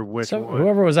not sure which one.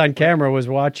 Whoever was on camera was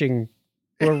watching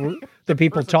the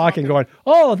people talking, going,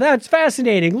 "Oh, that's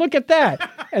fascinating! Look at that!"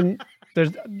 And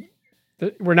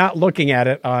we're not looking at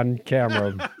it on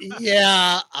camera.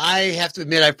 Yeah, I have to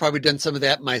admit, I've probably done some of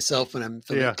that myself when I'm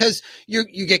filming, because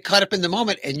you get caught up in the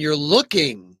moment and you're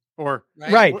looking.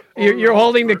 Right. You're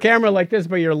holding the camera like this,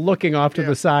 but you're looking off to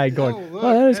the side, going, "Oh,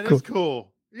 that is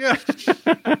cool." Yeah.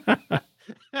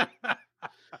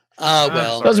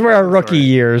 Well, those were our rookie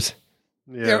years.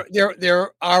 Yeah.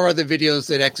 There are other videos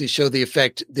that actually show the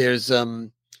effect. There's I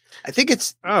think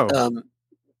it's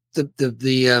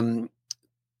the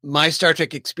My Star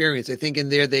Trek Experience. I think in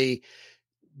there they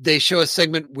show a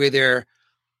segment where they're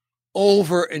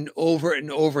over and over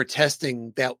and over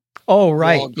testing that. Oh,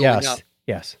 right. Yes.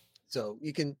 So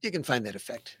you can find that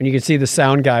effect. And you can see the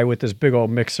sound guy with this big old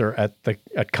mixer at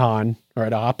con or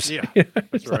at ops. Yeah,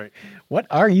 that's right. What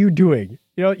are you doing?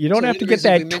 You don't have to get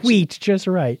that tweet just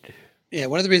right. Yeah,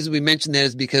 one of the reasons we mentioned that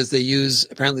is because they use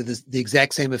apparently the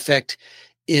exact same effect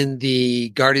in the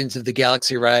Guardians of the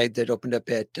Galaxy ride that opened up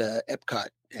at Epcot.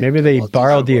 Maybe they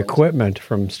borrowed the equipment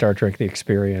from Star Trek: The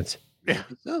Experience. Yeah.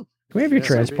 So, can we have your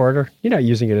transporter? Maybe. You're not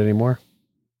using it anymore.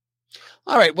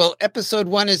 All right. Well, episode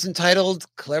 1 is entitled,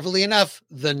 cleverly enough,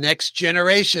 The Next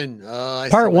Generation.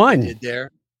 Part 1. Did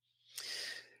there.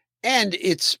 And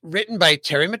it's written by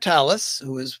Terry Matalas,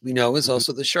 who, as we know, is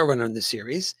also the showrunner on the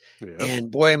series. Yep.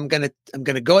 And boy, I'm gonna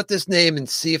go at this name and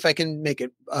see if I can make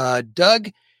it. Doug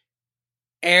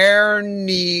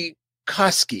Aarnikoski.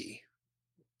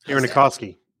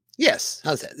 Aarnikoski. Yes.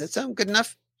 How's that? Does that sound good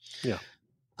enough? Yeah.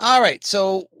 All right.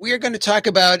 So we are going to talk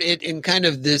about it in kind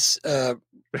of this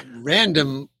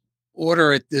random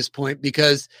order at this point,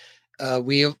 because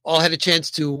we have all had a chance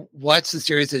to watch the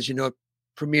series. As you know, it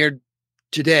premiered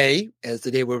today as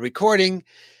the day we're recording,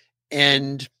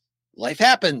 and life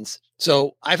happens.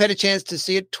 So I've had a chance to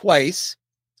see it twice,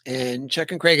 and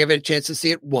Chuck and Craig have had a chance to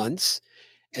see it once.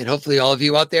 And hopefully all of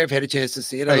you out there have had a chance to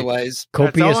see it. Otherwise,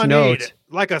 copious notes.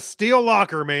 Like a steel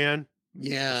locker, man.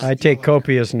 Yeah. I take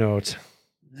copious notes.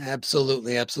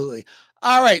 Absolutely. Absolutely.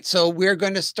 All right. So we're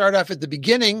going to start off at the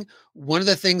beginning. One of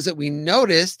the things that we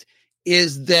noticed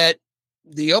is that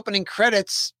the opening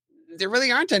credits, there really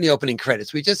aren't any opening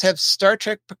credits. We just have Star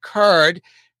Trek Picard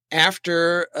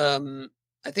after,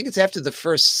 I think it's after the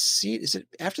first scene. Is it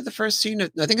after the first scene?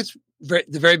 I think it's the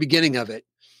very beginning of it.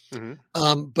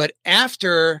 Mm-hmm. But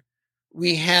after,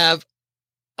 we have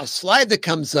a slide that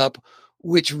comes up,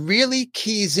 which really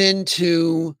keys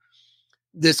into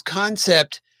this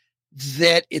concept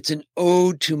that it's an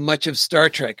ode to much of Star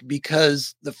Trek,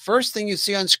 because the first thing you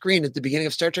see on screen at the beginning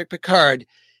of Star Trek Picard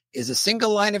is a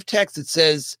single line of text that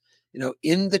says,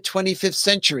 in the 25th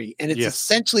century. And it's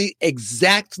essentially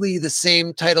exactly the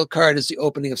same title card as the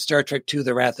opening of Star Trek II,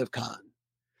 The Wrath of Khan.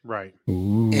 Right.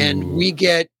 Ooh. And we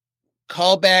get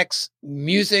callbacks,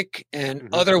 music, and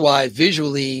otherwise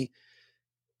visually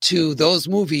to those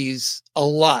movies a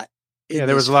lot.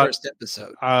 There was a lot. First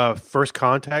episode. First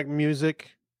Contact music.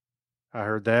 I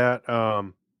heard that.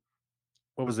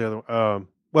 What was the other one?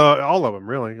 Well, all of them,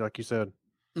 really, like you said.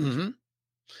 Mm-hmm.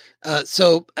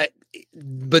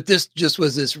 But this just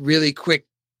was this really quick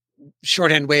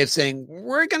shorthand way of saying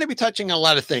we're going to be touching a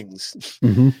lot of things.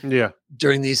 Mm-hmm. Yeah.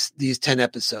 During these 10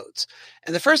 episodes.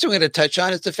 And the first thing we're going to touch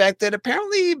on is the fact that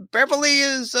apparently Beverly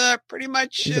is pretty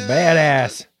much she's a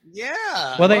badass.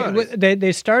 Yeah. Well,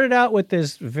 they started out with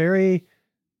this very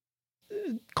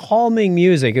calming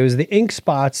music. It was the Ink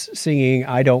Spots singing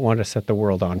 "I Don't Want to Set the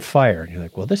World on Fire." And you're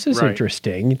like, well, this is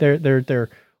interesting. They're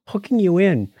hooking you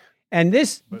in. And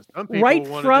this right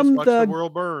from the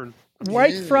world burn.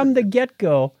 Right from the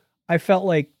get-go, I felt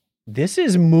like this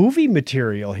is movie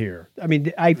material here. I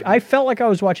mean, I felt like I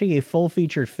was watching a full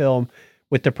featured film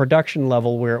with the production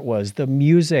level where it was the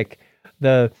music,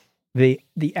 the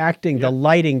acting, the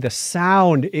lighting, the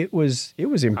sound. It was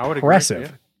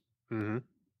impressive. Mm-hmm.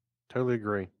 Totally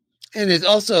agree. And it's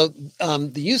also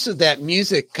the use of that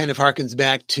music kind of harkens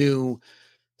back to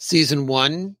season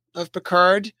 1 of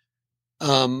Picard,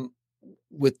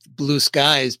 with Blue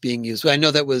Skies being used. Well, I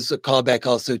know that was a callback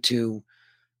also to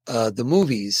the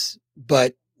movies,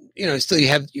 but still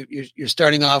you're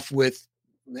starting off with,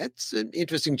 that's an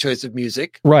interesting choice of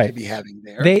music to be having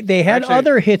there. They had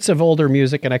other hits of older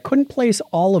music, and I couldn't place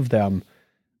all of them.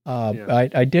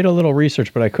 I did a little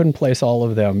research, but I couldn't place all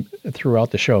of them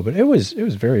throughout the show. But it was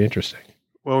very interesting.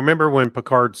 Well, remember when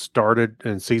Picard started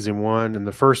in season 1, and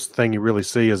the first thing you really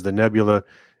see is the nebula,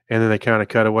 and then they kind of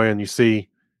cut away, and you see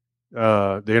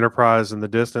the Enterprise in the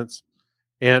distance,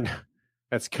 and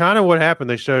that's kind of what happened.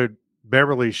 They showed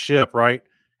Beverly's ship, right?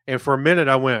 And for a minute,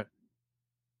 I went,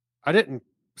 I didn't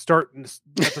start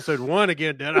episode 1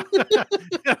 again, did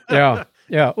I?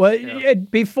 Yeah. Well,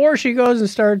 before she goes and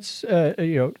starts,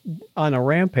 on a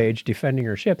rampage defending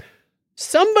her ship,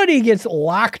 somebody gets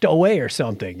locked away or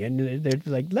something, and they're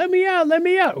like, "Let me out! Let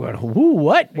me out!" Going, "Who?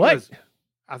 What? What?"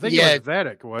 I think it was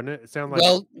Vedic, wasn't it? It sounded like.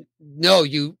 Well, no,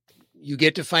 you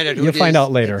get to find out who you'll find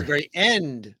out later at the very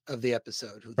end of the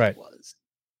episode who that was.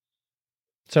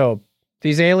 So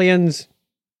these aliens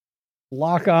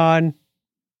lock on,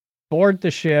 board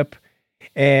the ship,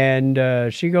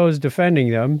 and she goes defending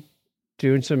them,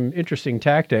 doing some interesting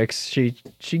tactics.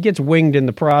 She gets winged in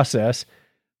the process,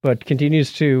 but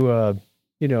continues to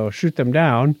shoot them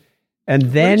down. And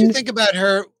then, what did you think about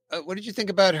her? What did you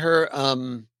think about her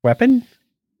weapon?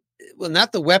 Well,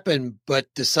 not the weapon, but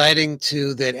deciding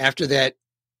that after that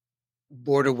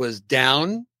border was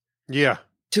down, to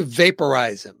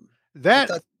vaporize him.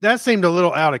 That seemed a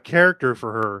little out of character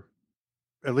for her,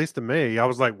 at least to me. I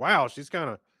was like, wow, she's kind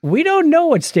of We don't know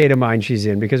what state of mind she's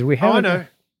in because we haven't.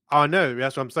 I know.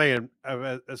 That's what I'm saying.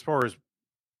 As far as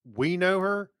we know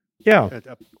her. Yeah.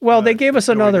 Well, they gave us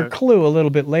another clue a little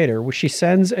bit later where she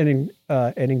sends an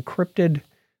encrypted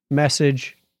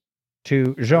message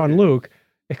to Jean-Luc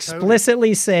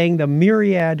explicitly saying the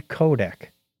Myriad codec,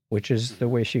 which is the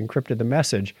way she encrypted the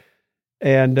message.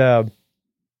 And, let's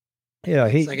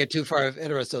not get too far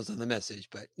ahead of ourselves on the message,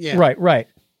 but yeah. Right.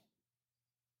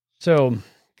 So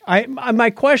my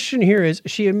question here is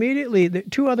she immediately, the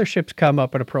two other ships come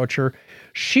up and approach her.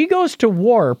 She goes to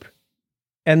warp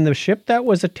and the ship that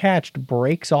was attached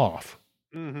breaks off.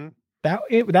 Mm-hmm.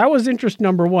 That was interest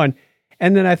number one.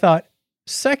 And then I thought,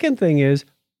 second thing is,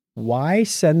 why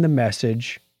send the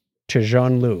message to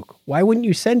Jean-Luc? Why wouldn't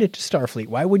you send it to Starfleet?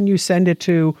 Why wouldn't you send it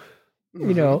to,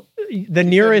 the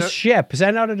nearest ship?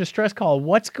 Send out a distress call.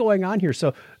 What's going on here?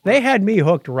 So they had me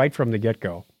hooked right from the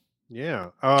get-go. Yeah.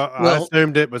 I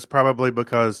assumed it was probably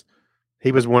because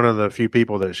he was one of the few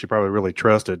people that she probably really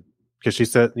trusted. Because she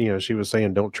said, she was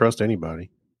saying, don't trust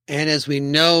anybody. And as we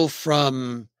know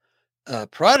from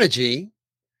Prodigy,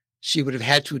 she would have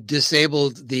had to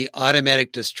disable the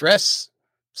automatic distress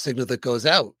signal that goes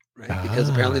out, right? Because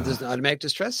apparently there's an automatic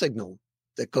distress signal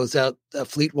that goes out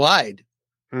fleet-wide.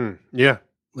 Yeah.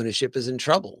 When a ship is in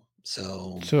trouble.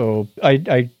 So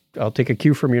I'll take a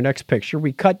cue from your next picture.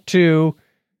 We cut to,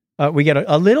 we get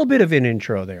a little bit of an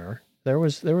intro there. There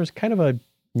was kind of a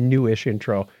newish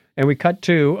intro. And we cut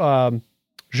to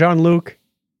Jean-Luc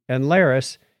and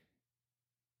Laris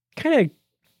kind of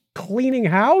cleaning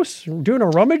house, doing a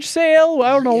rummage sale.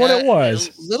 I don't know what it was.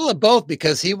 A little of both,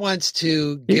 because he wants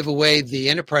to give away the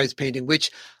Enterprise painting,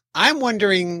 which I'm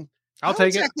wondering. I'll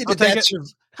take it.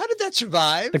 How did that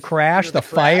survive? The crash, the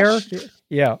fire.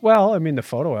 Yeah. Well, I mean, the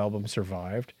photo album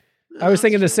survived. I was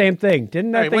thinking the same thing.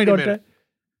 Didn't that thing go to?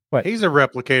 What? He's a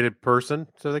replicated person,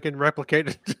 so they can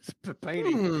replicate the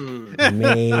painting.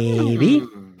 Maybe.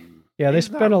 Yeah, they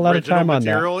spent a lot of time on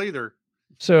that. Either.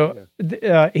 So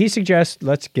he suggests,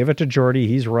 let's give it to Geordi.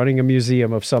 He's running a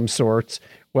museum of some sorts.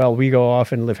 Well, we go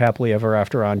off and live happily ever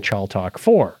after on Chaltok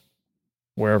 4,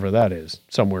 wherever that is,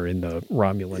 somewhere in the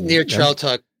Romulan. Near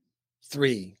Chaltok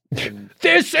 3.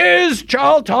 This is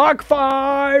Chaltok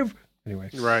 5. Anyway.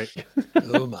 Right.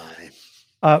 Oh, my.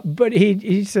 But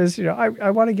he says, I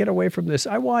want to get away from this.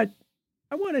 I want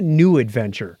a new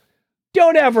adventure.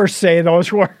 Don't ever say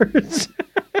those words.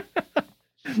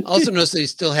 Also notice that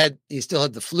he still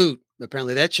had the flute.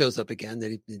 Apparently that shows up again.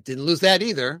 That he didn't lose that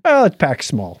either. Well, it's packed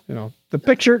small. The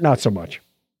picture, not so much.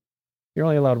 You're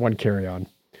only allowed one carry-on.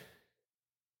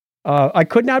 I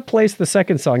could not place the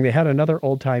second song. They had another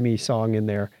old-timey song in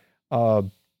there.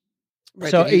 Right,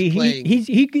 so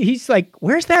he's like,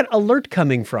 where's that alert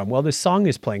coming from? Well, this song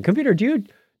is playing. Computer, do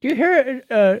you hear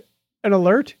an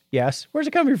alert? Yes. Where's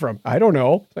it coming from? I don't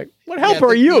know. Like, what help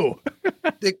are you?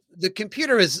 The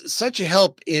computer is such a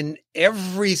help in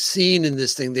every scene in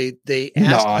this thing. They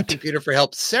ask the computer for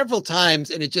help several times,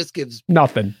 and it just gives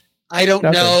nothing. I don't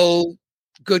know.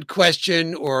 Good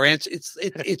question or answer.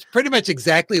 It's pretty much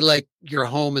exactly like your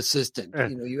home assistant.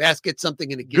 You ask it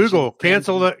something and it gives Google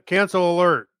cancel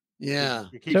alert. Yeah.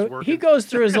 So he goes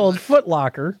through his old Foot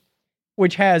Locker,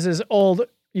 which has his old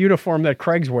uniform that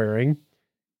Craig's wearing,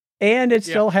 and it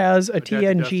still has a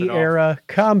TNG era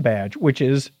comm badge, which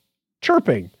is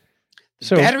chirping.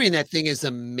 The battery in that thing is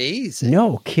amazing.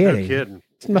 No kidding.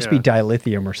 It must be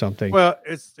dilithium or something. Well,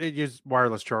 it uses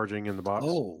wireless charging in the box.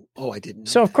 Oh, I didn't know.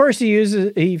 So of course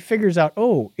he figures out,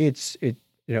 it's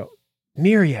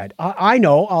Myriad. I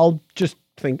know. I'll just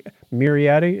think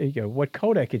Myriad, what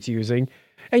codec it's using,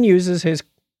 and uses his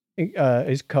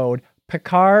code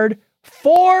Picard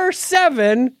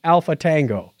 47 Alpha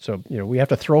Tango. So we have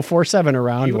to throw 47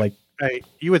 around.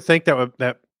 You would think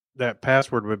that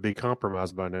password would be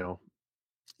compromised by now.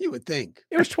 You would think.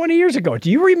 It was 20 years ago. Do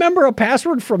you remember a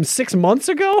password from 6 months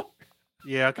ago?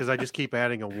 Yeah, because I just keep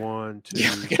adding a 1, 2,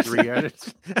 3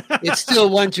 edits. It's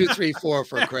still 1, 2, 3, 4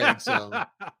 for Craig, so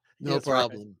no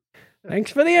problem. Right.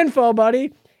 Thanks for the info,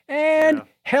 buddy. And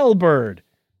Hellbird.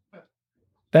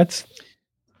 That's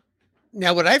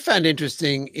now what I found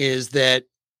interesting is that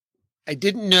I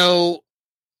didn't know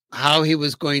how he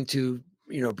was going to,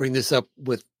 bring this up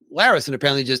with Laris, and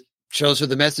apparently just shows her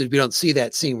the message. We don't see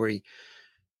that scene where he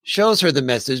shows her the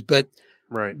message, but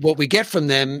what we get from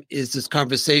them is this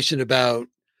conversation about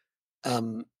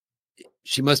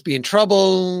she must be in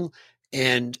trouble,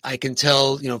 and I can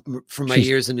tell, from my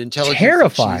years in intelligence,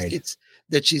 terrified.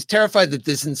 That she's terrified that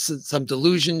this is some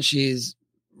delusion. She's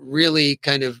really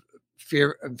kind of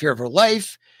fear of her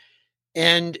life,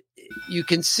 and you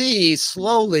can see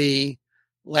slowly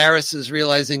Laris is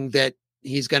realizing that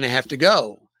he's going to have to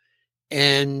go.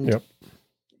 And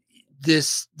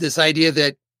this idea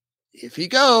that if he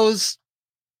goes,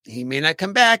 he may not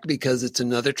come back because it's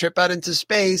another trip out into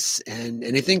space and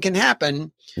anything can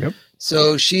happen. Yep.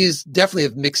 So she's definitely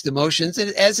of mixed emotions,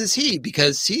 and as is he,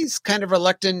 because he's kind of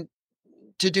reluctant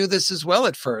to do this as well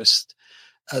at first,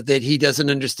 that he doesn't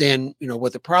understand,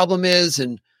 what the problem is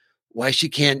and why she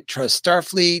can't trust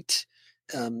Starfleet.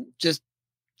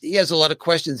 He has a lot of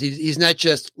questions. He's not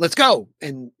just, let's go,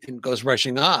 and goes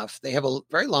rushing off. They have a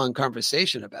very long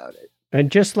conversation about it.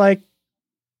 And just like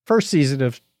first season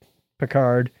of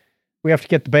Picard, we have to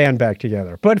get the band back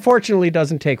together. But fortunately, it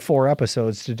doesn't take 4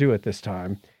 episodes to do it this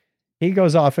time. He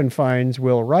goes off and finds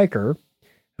Will Riker,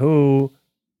 who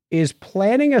is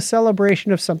planning a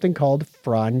celebration of something called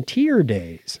Frontier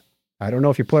Days. I don't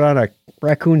know if you put on a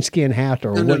raccoon skin hat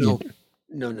or what.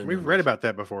 No. We've read about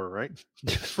that before, right?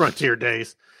 Frontier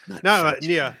Days.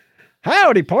 Yeah.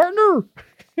 Howdy, partner.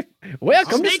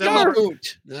 Welcome to Star.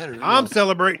 I'm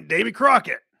celebrating Davy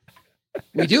Crockett.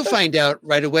 We do find out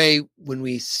right away when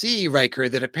we see Riker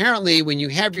that apparently when you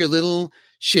have your little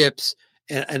ships,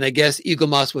 and I guess Eagle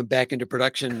Moss went back into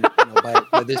production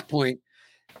by this point,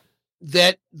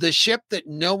 that the ship that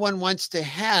no one wants to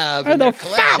have are the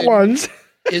fat ones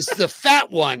is the fat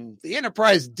one, the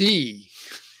Enterprise D.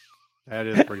 That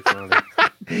is pretty funny.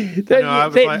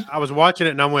 I was watching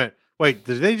it and I went, wait,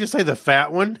 did they just say the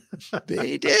fat one?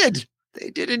 They did. They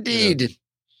did indeed.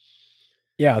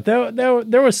 Yeah,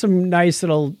 there was some nice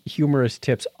little humorous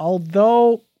tips.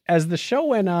 Although, as the show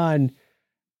went on,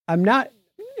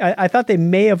 I thought they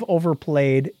may have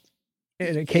overplayed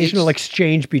an occasional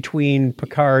exchange between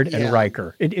Picard and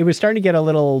Riker. It was starting to get a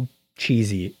little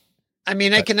cheesy. I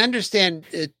mean, I can understand,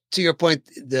 to your point,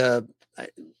 we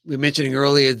were mentioning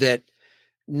earlier that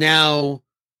now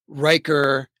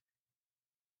Riker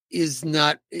is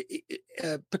not,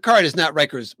 Picard is not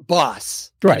Riker's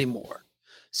boss anymore.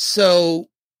 So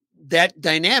that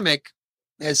dynamic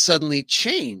has suddenly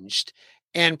changed.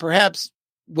 And perhaps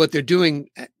what they're doing,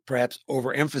 perhaps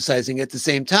overemphasizing at the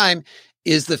same time,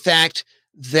 is the fact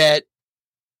that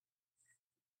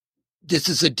this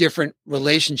is a different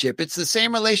relationship. It's the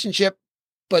same relationship,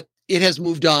 but it has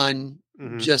moved on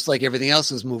just like everything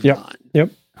else has moved on.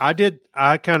 Yep.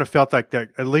 I kind of felt like that,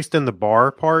 at least in the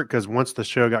bar part, because once the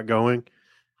show got going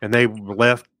and they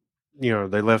left, they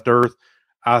left Earth,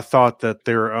 I thought that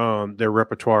their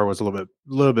repertoire was a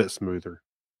little bit smoother.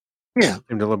 Yeah.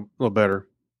 And a little better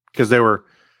because they were,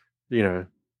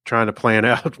 trying to plan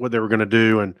out what they were going to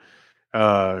do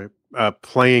and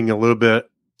playing a little bit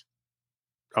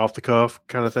off the cuff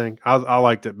kind of thing. I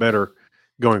liked it better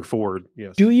going forward.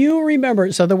 Yes. Do you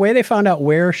remember? So the way they found out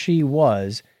where she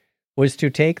was to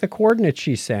take the coordinates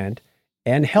she sent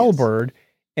and Hellbird. Yes.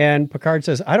 And Picard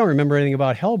says, I don't remember anything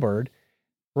about Hellbird.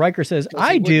 Riker says,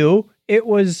 I do. It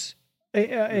was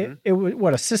it was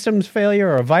what, a systems failure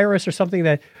or a virus or something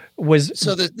that was.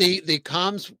 So that the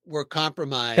comms were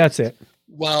compromised. That's it.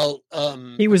 Well,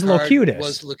 he was Locutus.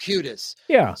 Was Locutus.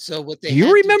 Yeah. So what they do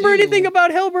you remember anything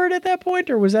about Hellbird at that point,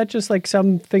 or was that just like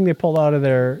something they pulled out of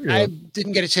their? I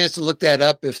didn't get a chance to look that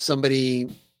up. If somebody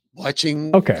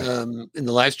watching in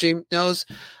the live stream knows,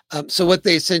 so what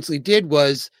they essentially did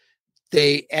was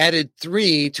they added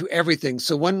 3 to everything.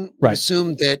 So one would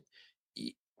assume that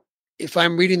if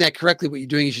I'm reading that correctly, what you're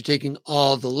doing is you're taking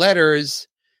all the letters,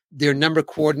 their number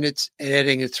coordinates, and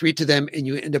adding a 3 to them, and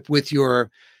you end up with your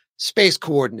space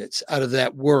coordinates out of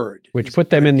that word, which put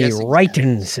them in the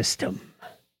Writing system.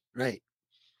 Right.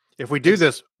 If we do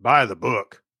this by the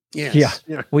book. Yes.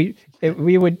 Yeah. We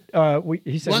would,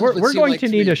 he said, we're going to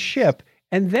need a ship.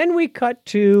 And then we cut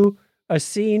to a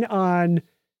scene on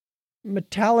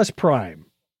Metalis Prime.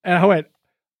 And I went,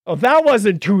 oh, that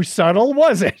wasn't too subtle,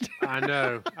 was it? I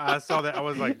know. I saw that. I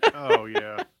was like, oh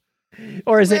yeah.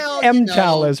 Or is it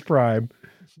Mtalis Prime?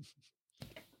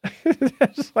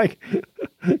 It's like,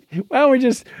 well,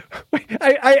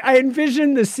 I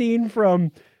envisioned the scene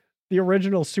from the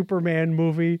original Superman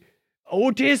movie,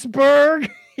 Otisburg.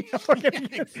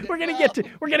 We're gonna get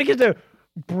to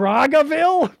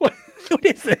Bragaville. What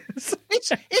is this?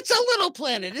 It's a little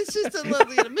planet. It's just a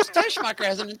lovely. Miss Teschmacher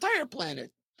has an entire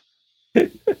planet.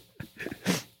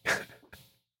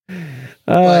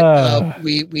 But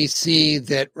we see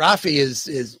that Rafi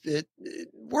is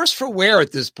worse for wear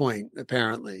at this point,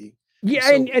 apparently. Yeah,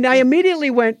 so, and I immediately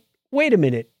went, wait a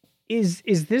minute. Is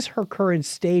this her current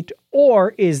state,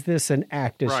 or is this an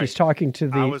act as she's talking to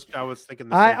the... I was thinking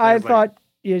the same thing. I thought,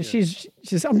 she's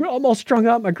I'm almost strung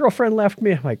up. My girlfriend left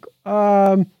me. I'm like,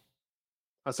 I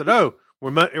said,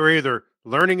 we're either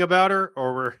learning about her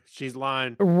or she's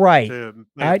lying. Right.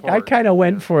 I kind of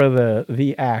went for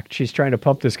the act. She's trying to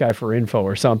pump this guy for info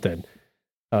or something.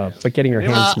 but getting her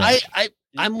hand smashed.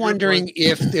 I'm wondering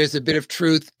if there's a bit of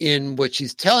truth in what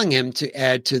she's telling him to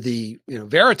add to the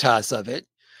veritas of it.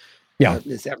 Yeah,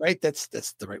 is that right? That's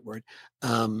the right word.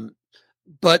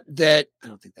 But that I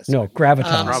don't think that's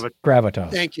gravitas.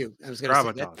 Gravitas. Thank you. I was going to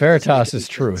say that. Veritas is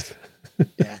truth.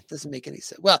 Yeah, it doesn't make any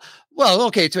sense. Well,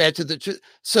 okay. To add to the truth,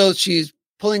 so she's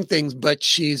pulling things, but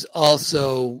she's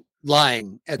also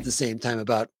lying at the same time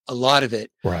about a lot of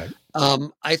it. Right.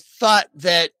 I thought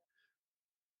that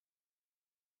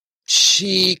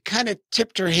she kind of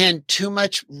tipped her hand too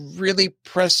much, really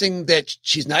pressing that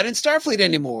she's not in Starfleet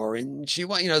anymore, and she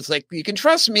it's like, you can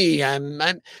trust me. I'm.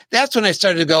 That's when I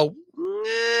started to go,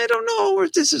 I don't know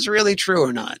if this is really true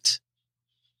or not.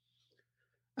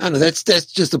 I don't know. That's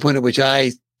just the point at which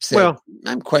I said,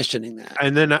 I'm questioning that.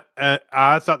 And then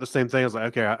I thought the same thing. I was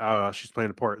like, okay, she's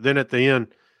playing a part. Then at the end,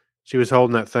 she was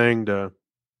holding that thing to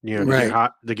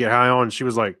get high on. And she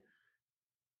was like,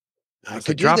 I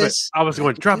said, drop it. I was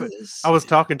going, drop it. I was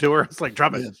talking to her. It's like,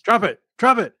 drop it, drop it,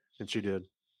 drop it. And she did.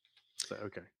 So,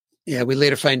 okay. Yeah, we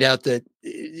later find out that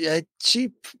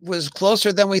she was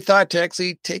closer than we thought to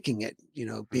actually taking it,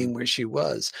 being where she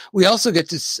was. We also get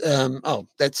to,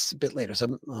 that's a bit later.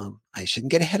 So I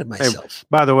shouldn't get ahead of myself. Hey,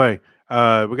 by the way,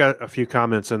 we got a few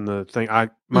comments in the thing.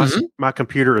 My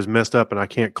computer is messed up and I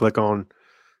can't click on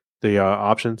the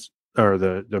options or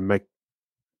the make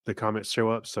the comments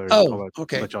show up. So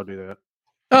okay. Let y'all do that.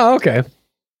 Oh, okay.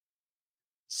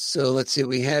 So let's see what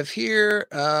we have here.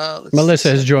 Melissa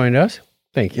has joined us.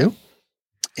 Thank you.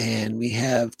 And we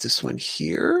have this one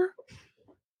here.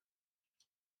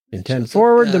 In 10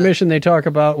 forward, the mission they talk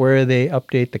about where they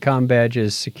update the comm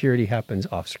badges, security happens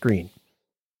off screen.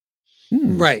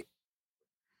 Right.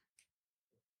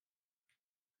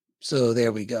 So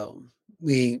there we go.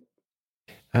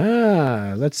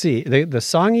 Let's see. The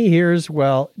song he hears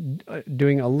while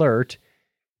doing alert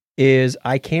is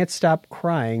I Can't Stop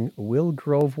Crying, Will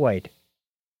Grove White.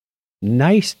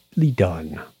 Nicely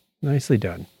done. Nicely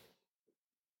done.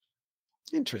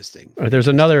 Interesting. There's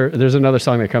another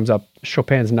song that comes up,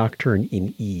 Chopin's Nocturne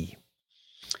in E.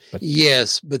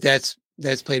 Yes, but that's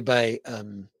played by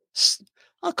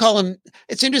I'll call him.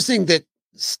 It's interesting that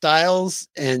Styles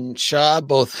and Shaw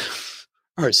both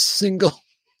are single,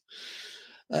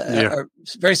 are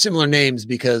very similar names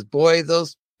because boy,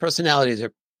 those personalities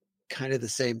are kind of the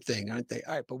same thing, aren't they?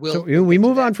 All right, but we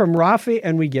move on from Rafi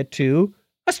and we get to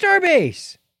a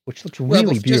starbase, which looks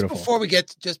really beautiful.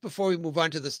 Just before we move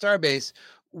on to the starbase,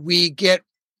 we get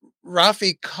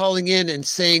Rafi calling in and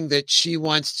saying that she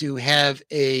wants to have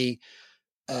a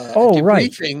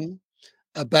debriefing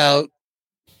about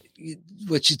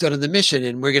what she's done on the mission,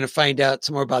 and we're going to find out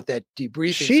some more about that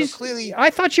debriefing. I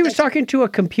thought she was talking to a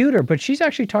computer, but she's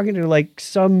actually talking to like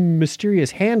some mysterious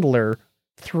handler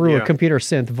through a computer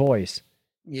synth voice.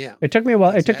 Yeah, it took me a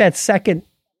while. It took that second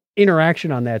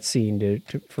interaction on that scene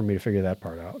for me to figure that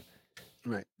part out.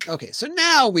 Right. Okay. So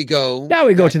now we go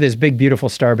to this big, beautiful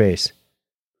starbase,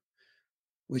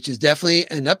 which is definitely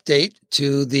an update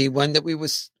to the one that we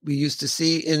used to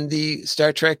see in the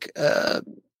Star Trek, the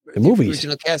movies,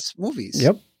 original cast movies.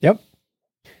 Yep.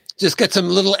 Just got some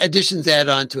little additions add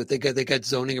on to it. They got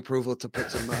zoning approval to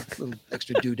put some little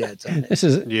extra doodads on it. This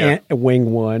is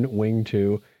Wing 1, Wing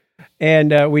 2,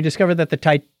 and we discovered that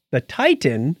the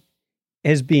Titan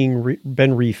has been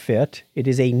refit. It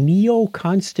is a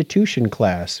Neo-Constitution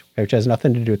class, which has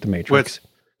nothing to do with the Matrix.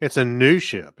 It's a new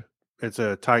ship. It's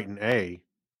a Titan A.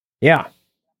 Yeah.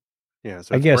 Yeah,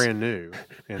 so it's brand new.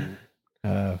 And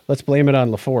let's blame it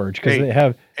on LaForge because they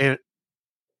have. And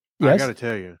I got to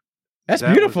tell you, that's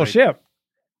beautiful ship.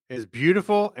 It's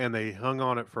beautiful, and they hung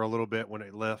on it for a little bit when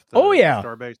it left.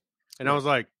 Starbase, and I was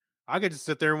like, I could just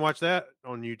sit there and watch that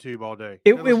on YouTube all day.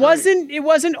 It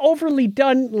wasn't overly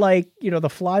done like the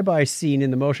flyby scene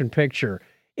in the motion picture.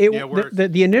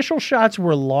 The initial shots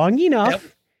were long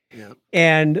enough,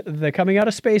 and the coming out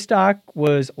of space dock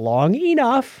was long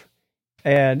enough,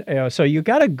 and so you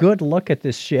got a good look at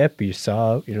this ship. You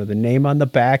saw the name on the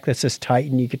back that says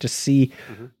Titan. You get to see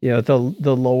the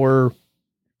lower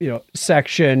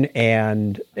section,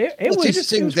 and it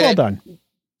was well done.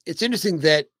 It's interesting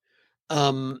that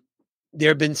there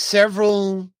have been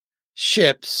several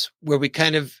ships where we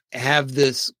kind of have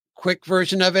this quick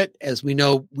version of it. As we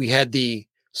know, we had the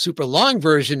super long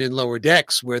version in Lower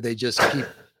Decks where they just keep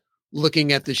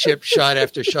looking at the ship shot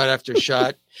after shot after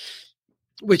shot,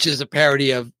 which is a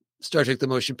parody of Star Trek: The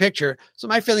Motion Picture. So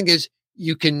my feeling is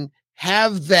you can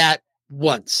have that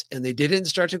once, and they did it in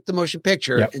Star Trek: The Motion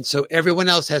Picture. And so everyone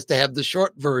else has to have the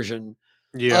short version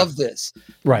of this.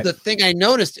 Right. The thing I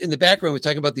noticed in the background, we're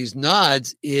talking about these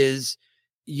nods, is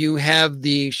you have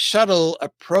the shuttle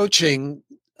approaching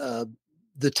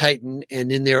the Titan,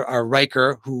 and in there are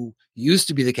Riker, who used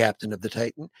to be the captain of the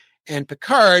Titan, and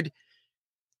Picard.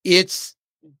 It's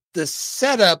the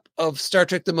setup of Star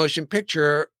Trek the Motion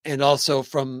Picture, and also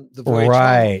from the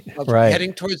voyage of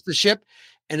heading towards the ship.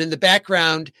 And in the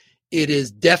background, it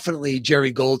is definitely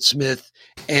Jerry Goldsmith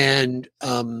and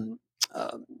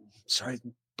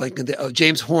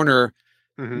James Horner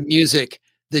music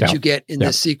that you get in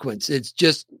this sequence. It's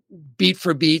just beat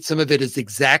for beat. Some of it is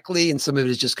exactly, and some of it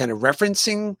is just kind of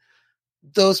referencing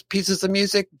those pieces of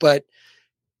music. But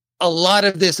a lot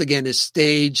of this, again, is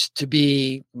staged to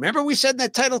be, remember we said in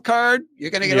that title card, you're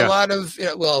going to get a lot of,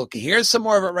 okay, here's some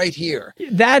more of it right here.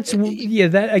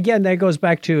 That goes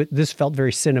back to, this felt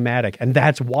very cinematic. And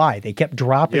that's why they kept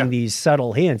dropping these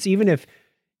subtle hints. Even if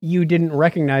you didn't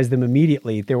recognize them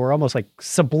immediately, they were almost like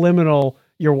subliminal,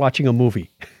 you're watching a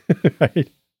movie.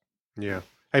 Right? Yeah.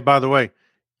 Hey, by the way,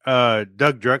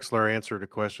 Doug Drexler answered a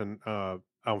question on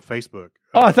Facebook.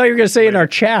 Oh, I thought you were going to say in our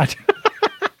chat.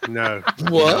 No.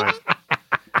 What?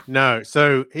 No.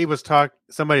 So he was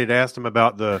somebody had asked him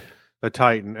about the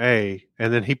Titan A,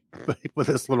 and then he put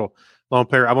this little long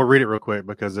paragraph. I'm going to read it real quick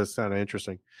because it's kind of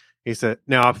interesting. He said,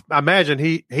 now I imagine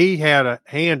he had a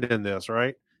hand in this,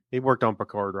 right? He worked on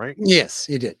Picard, right? Yes,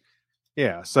 he did.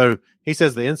 Yeah. So he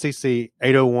says the NCC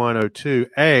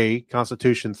 80102A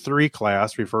Constitution 3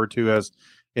 class, referred to as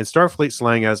in Starfleet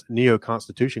slang as Neo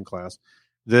Constitution class.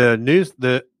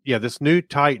 This new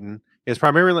Titan is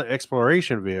primarily an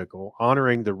exploration vehicle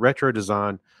honoring the retro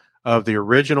design of the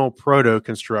original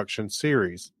proto-construction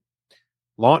series.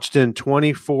 Launched in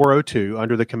 2402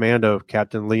 under the command of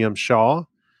Captain Liam Shaw,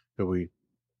 who we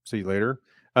see later,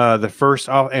 the first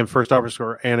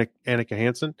officer Annika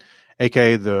Hansen,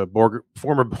 aka the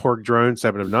former Borg drone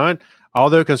 7 of 9,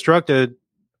 although constructed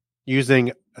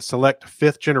using select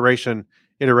 5th generation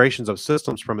iterations of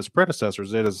systems from its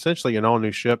predecessors, it is essentially an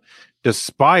all-new ship,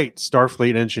 despite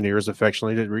Starfleet engineers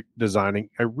affectionately designing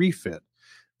a refit.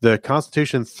 The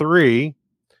Constitution 3,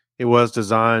 it was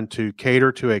designed to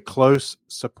cater to a close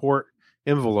support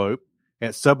envelope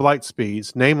at sublight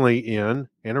speeds, namely in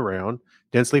and around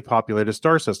densely populated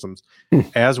star systems,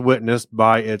 as witnessed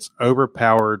by its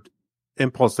overpowered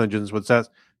impulse engines.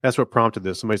 That's what prompted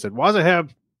this. Somebody said, why does it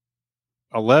have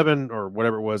 11 or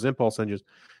whatever it was impulse engines?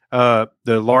 The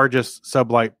largest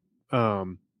sublight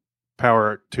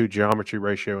power to geometry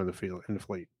ratio in the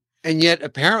fleet. And yet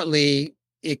apparently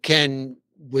it can,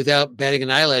 without batting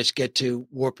an eyelash, get to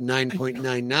warp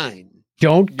 9.99.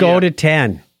 Don't go to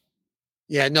 10.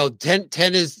 Yeah, no, 10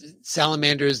 is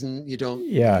salamanders, and you don't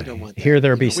want that. Here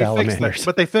there be salamanders.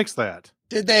 But they fixed that.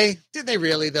 Did they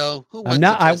really though? Who wants to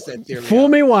test that theory? Fool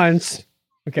me once.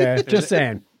 Okay, just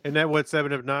saying. Isn't that what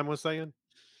 7 of 9 was saying?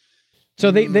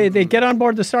 So they get on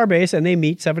board the starbase and they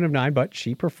meet 7 of 9, but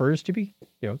she prefers to be,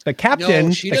 the captain.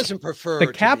 No, she doesn't prefer.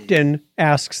 The captain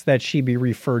asks that she be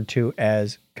referred to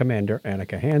as Commander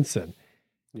Annika Hansen.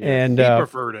 Yeah, and he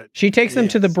preferred it. She takes them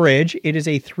to the bridge. It is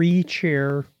a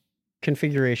 3-chair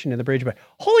configuration in the bridge, but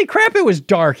holy crap, it was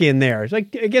dark in there. It's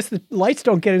like, I guess the lights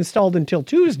don't get installed until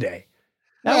Tuesday.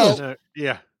 Yeah,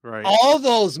 right. All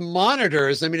those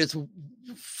monitors, I mean, it's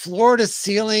floor to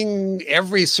ceiling,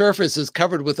 every surface is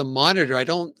covered with a monitor. I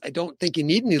don't think you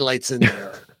need any lights in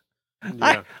there.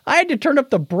 I had to turn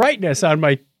up the brightness on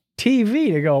my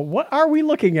TV to go, what are we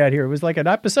looking at here? It was like an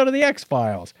episode of the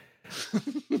X-Files.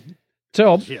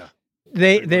 So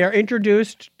they are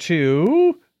introduced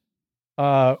to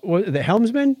the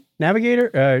helmsman,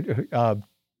 navigator,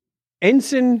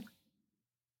 Ensign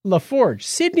LaForge,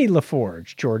 Sydney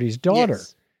LaForge, Geordi's daughter.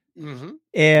 Yes. Mm-hmm.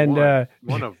 And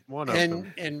one of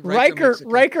them. And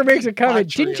Riker makes a comment.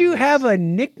 Didn't you have a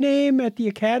nickname at the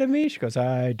academy? She goes,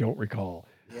 I don't recall.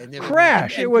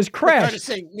 Crash. It was Crash.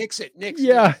 Saying, Nix it.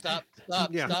 Yeah. Stop.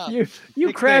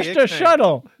 You crashed a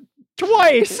shuttle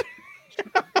twice.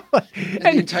 And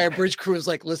the entire bridge crew is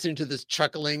like listening to this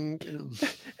chuckling.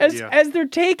 As they're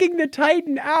taking the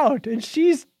Titan out and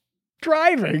she's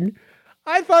driving,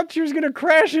 I thought she was going to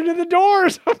crash into the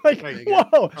doors. I'm like,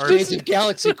 whoa. She's a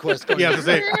Galaxy Quest. Yeah, I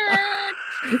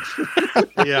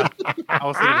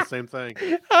was thinking the same thing.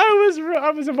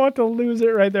 I was about to lose it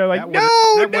right there. Like,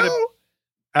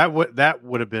 that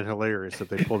would have been hilarious if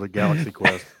they pulled a Galaxy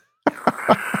Quest.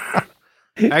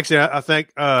 Actually, I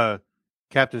think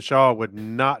Captain Shaw would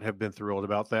not have been thrilled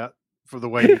about that for the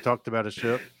way he talked about his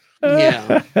ship.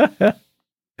 Yeah. That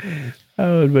would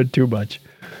have been too much.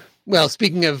 Well,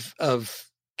 speaking of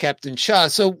Captain Shaw,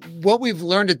 so what we've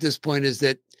learned at this point is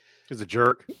that he's a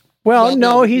jerk. Well,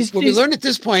 no, what we learned at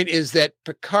this point is that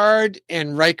Picard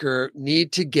and Riker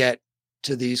need to get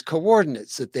to these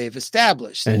coordinates that they've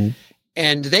established, and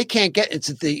they can't get.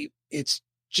 It's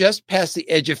just past the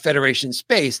edge of Federation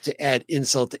space to add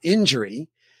insult to injury.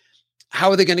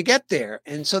 How are they going to get there?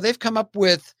 And so they've come up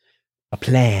with a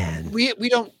plan. We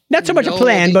don't not so much a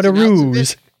plan, but a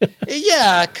ruse.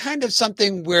 Yeah, kind of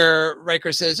something where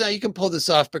Riker says, "Oh, you can pull this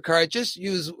off, Picard. Just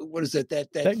use what is it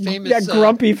that famous that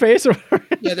grumpy face."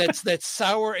 Yeah, that's that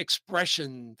sour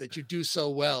expression that you do so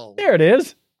well. There it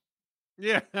is.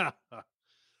 Yeah.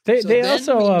 They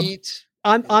also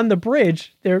on the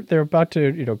bridge. They're about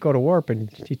to go to warp,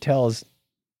 and he tells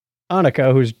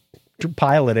Annika, who's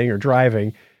piloting or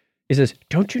driving, he says,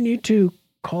 "Don't you need to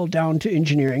call down to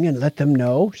engineering and let them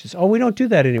know?" She says, "Oh, we don't do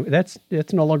that anymore. That's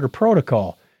no longer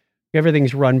protocol.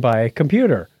 Everything's run by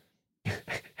computer."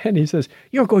 And he says,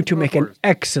 "You're going to make an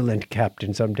excellent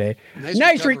captain someday."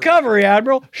 Nice recovery,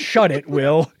 Admiral. Shut it,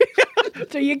 Will.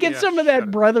 So you get some of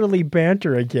that brotherly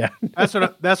banter again. That's what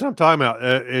I'm talking about.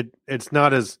 It's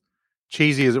not as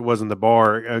cheesy as it was in the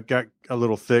bar. It got a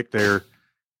little thick there,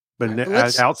 but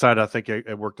outside I think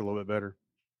it worked a little bit better.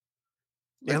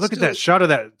 Yeah, look at that shot of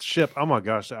that ship. Oh my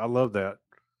gosh, I love that.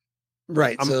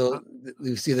 Right. So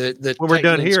you see the when we're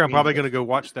done here, I'm probably going to go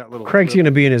watch that little. Craig's going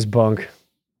to be in his bunk.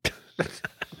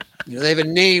 They have a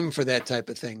name for that type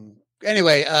of thing.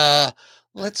 Anyway,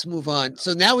 let's move on.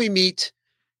 So now we meet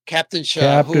Captain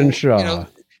Shaw.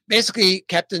 Basically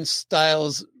Captain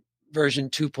Styles version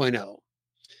 2.0.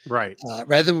 Right.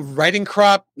 Rather than writing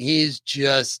crop, he's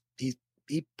just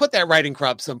he put that writing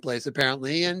crop someplace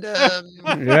apparently, and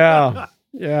yeah,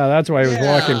 that's why he was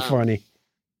walking funny.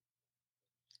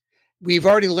 We've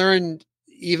already learned,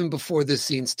 even before this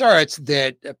scene starts,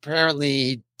 that apparently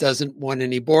he doesn't want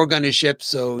any Borg on his ship,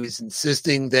 so he's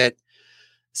insisting that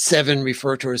Seven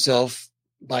refer to herself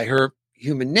by her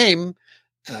human name,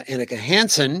 Annika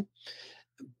Hansen.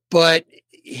 But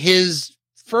his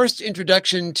first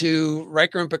introduction to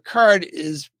Riker and Picard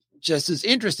is just as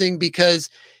interesting because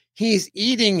he's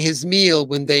eating his meal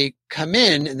when they come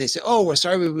in and they say, "Oh, we're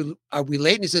sorry, are we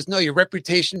late?" And he says, "No, your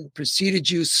reputation preceded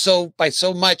you by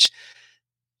so much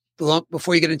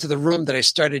before you get into the room that I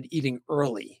started eating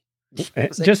early."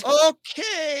 Just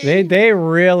okay. They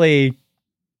really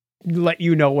let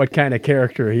you know what kind of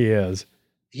character he is.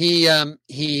 He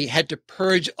had to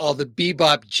purge all the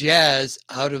bebop jazz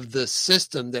out of the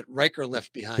system that Riker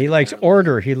left behind. He likes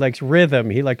order. He likes rhythm.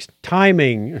 He likes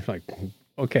timing. It's like,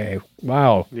 okay,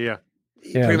 wow. Yeah.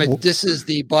 Pretty much, this is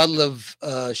the bottle of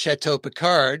Chateau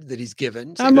Picard that he's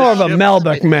given. I'm more of a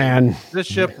Malbec man. This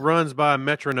ship runs by a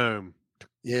metronome.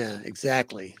 Yeah,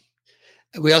 exactly.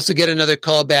 We also get another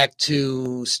callback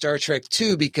to Star Trek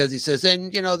 2 because he says,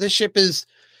 and this ship is,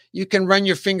 you can run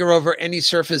your finger over any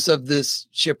surface of this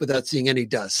ship without seeing any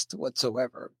dust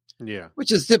whatsoever. Yeah.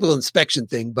 Which is a typical inspection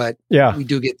thing, but we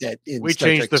do get that in we Star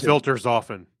change Trek the 2. filters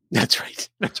often. That's right.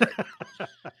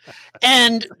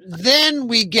 And then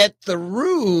we get the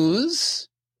ruse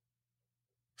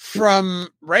from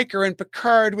Riker and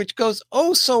Picard, which goes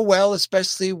oh so well,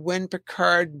 especially when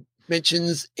Picard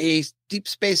mentions a deep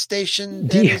space station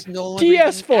that is no longer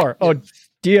DS4. Oh,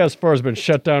 DS4 has been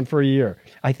shut down for a year.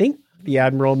 I think the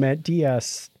Admiral meant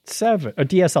DS7 or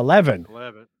DS11.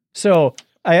 11. So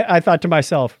I thought to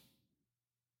myself,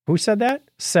 who said that?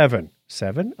 7,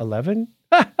 11?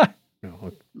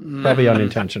 No, probably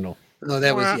unintentional. No,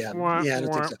 that was, I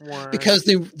don't think so. Because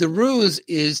the ruse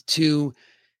is to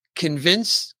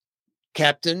convince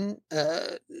Captain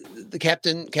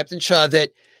Shaw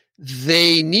that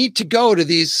they need to go to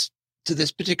this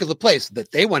particular place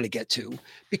that they want to get to,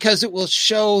 because it will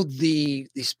show the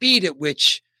speed at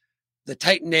which the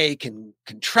Titan A can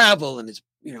travel, and it's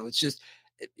just,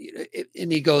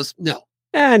 and he goes, no.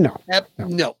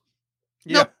 Nope.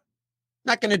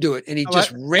 Not going to do it. And he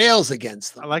just rails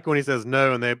against them. I like when he says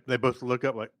no, and they both look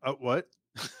up like, oh, what?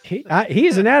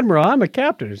 He's an admiral. I'm a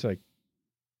captain. He's like,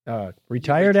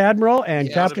 retired admiral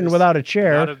and captain without a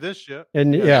chair. Not of this ship.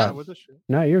 And not with this ship.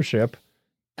 Not your ship.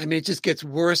 I mean, it just gets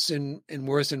worse and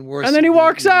worse and worse. And then he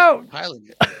walks out. Piling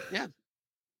it. Yeah.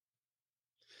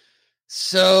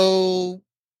 So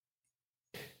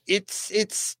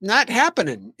it's not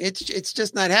happening. It's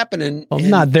just not happening. Well,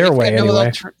 not their way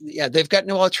anyway. They've got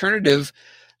no alternative.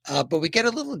 But we get a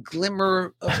little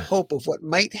glimmer of hope of what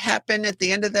might happen at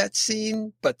the end of that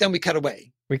scene. But then we cut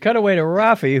away. We cut away to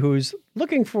Rafi, who's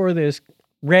looking for this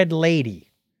red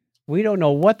lady. We don't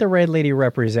know what the red lady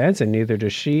represents, and neither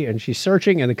does she. And she's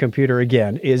searching, and the computer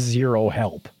again is zero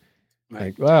help.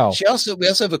 Right. Like, wow. We also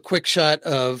have a quick shot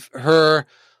of her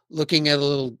looking at a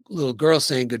little girl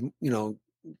saying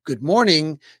good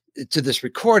morning to this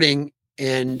recording,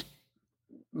 and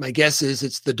my guess is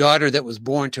it's the daughter that was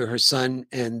born to her son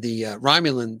and the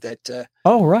Romulan that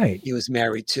right, he was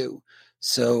married to.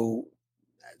 So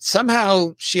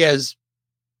somehow she has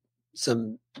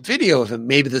some video of him.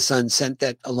 Maybe the son sent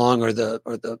that along, or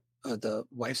the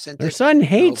wife sent it. Her son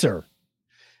hates her.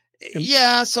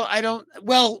 Yeah, so I don't.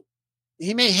 Well,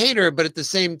 he may hate her, but at the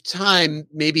same time,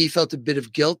 maybe he felt a bit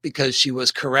of guilt because she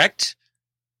was correct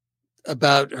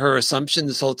about her assumption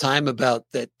this whole time about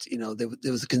that.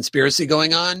 There was a conspiracy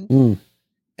going on. Mm.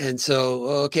 And so,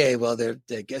 okay, well,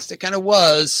 I guess there kind of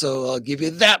was. So I'll give you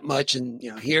that much. And,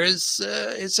 here's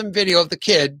some video of the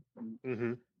kid.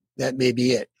 Mm-hmm. That may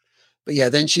be it. But yeah,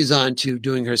 then she's on to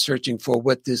doing her searching for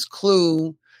what this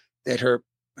clue that her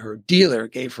dealer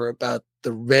gave her about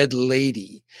the Red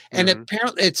Lady. And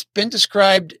apparently it's been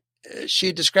described,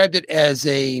 she described it as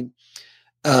I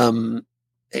want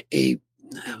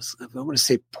to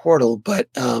say portal, but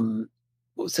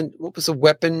what was the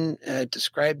weapon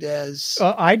described as?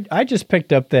 I just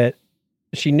picked up that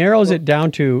she narrows it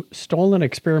down to stolen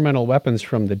experimental weapons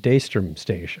from the Daystrom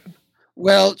station.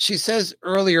 Well, she says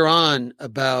earlier on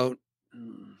about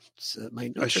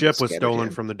a ship was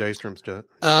stolen from the Daystrom station.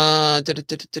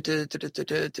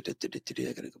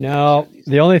 No,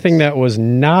 the only thing that was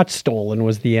not stolen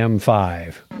was the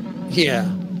M5. Yeah.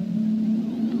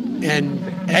 And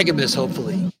Agamis,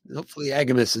 hopefully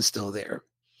Agamis is still there.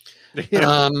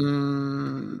 Yeah.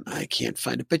 I can't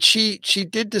find it, but she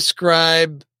did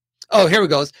describe. Oh, here we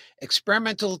go.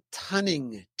 Experimental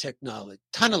tunneling technology.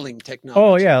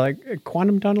 Oh yeah, like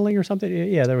quantum tunneling or something.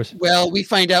 Yeah, there was. Well, we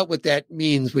find out what that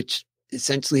means, which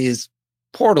essentially is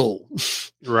Portal,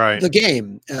 right? The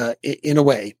game, in a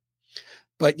way.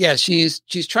 But yeah, she's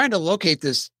trying to locate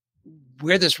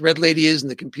where this Red Lady is,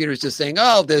 and the computer is just saying,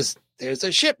 "Oh, there's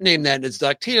a ship named that, and it's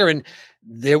docked here, and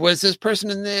there was this person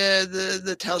in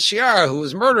the Tal Shiar who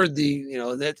was murdered."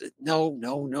 No,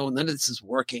 none of this is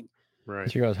working.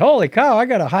 Right. She goes, "Holy cow! I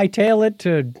got to hightail it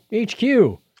to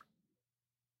HQ."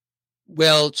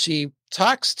 Well, she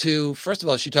talks to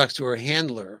her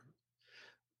handler.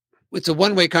 It's a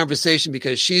one-way conversation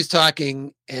because she's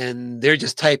talking and they're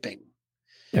just typing.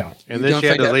 Yeah, and then she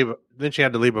had to leave. Then she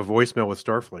had to leave a voicemail with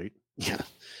Starfleet. Yeah.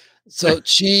 So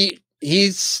he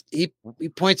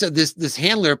points out this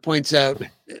handler points out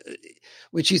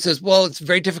when she says, "Well, it's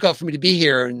very difficult for me to be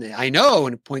here," and I know,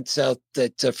 and it points out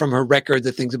that from her record,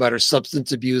 the things about her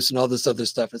substance abuse and all this other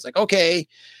stuff. It's like, okay,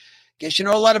 guess you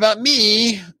know a lot about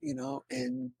me,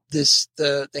 And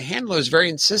the handler is very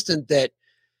insistent that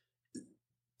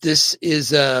this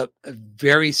is a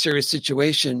very serious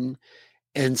situation,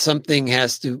 and something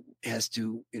has to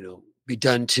be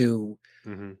done to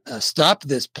stop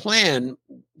this plan,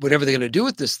 whatever they're going to do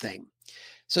with this thing.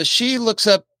 So she looks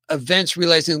up events,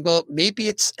 realizing, well, maybe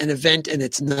it's an event and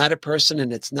it's not a person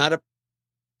and it's not a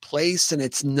place and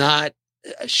it's not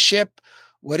a ship.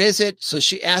 What is it? So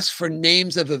she asks for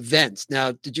names of events.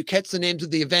 Now, did you catch the names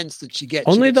of the events that she gets?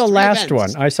 Only the last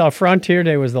one. I saw Frontier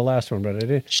Day was the last one, but I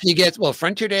didn't. She gets,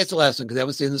 Frontier Day is the last one because that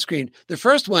was in the screen. The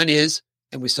first one is,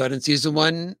 and we saw it in season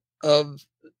 1 of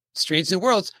Strange New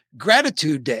Worlds,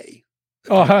 Gratitude Day.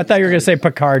 Oh, I thought you were going to say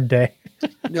Picard Day.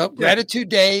 No, Gratitude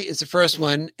Day is the first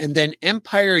one, and then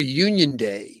Empire Union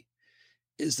Day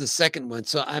is the second one.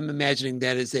 So I'm imagining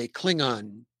that is a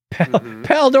Klingon.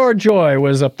 Paldor Joy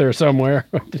was up there somewhere.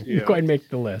 Didn't quite make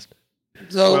the list.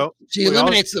 So she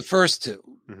eliminates the first two.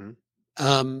 Mm-hmm.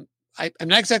 I'm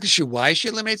not exactly sure why she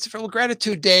eliminates the first. Well,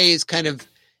 Gratitude Day is kind of,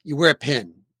 you wear a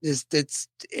pin. It's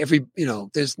every,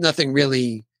 there's nothing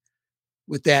really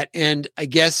with that. And I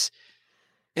guess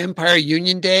Empire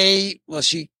Union Day, well,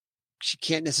 she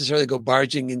can't necessarily go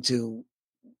barging into,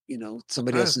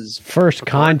 somebody else's First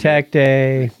Contact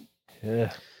Day.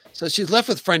 Yeah. So she's left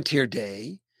with Frontier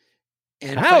Day.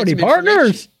 And howdy,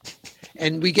 partners.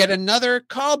 And we get another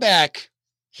callback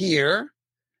here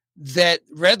that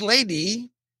Red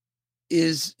Lady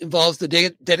involves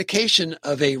the dedication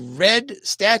of a red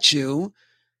statue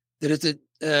that is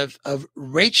of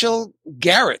Rachel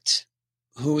Garrett,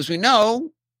 who, as we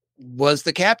know, was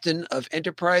the captain of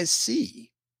Enterprise C.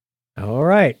 All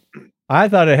right. I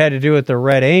thought it had to do with the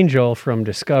Red Angel from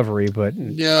Discovery, but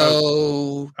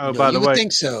no. By the way, would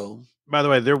think so. By the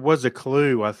way, there was a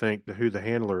clue, I think, to who the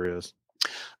handler is.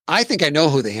 I think I know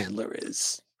who the handler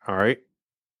is. All right.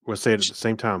 We'll say it at the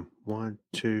same time. 1,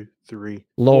 2, 3.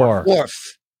 Lore.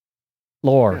 Worf.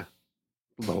 Lore.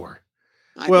 Yeah. Lore.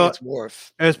 I think it's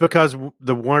Worf. It's because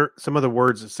some of the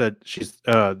words that said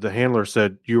the handler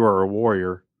said, "You are a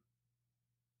warrior."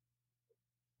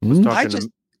 I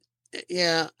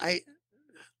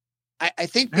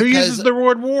think who uses the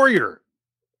word warrior?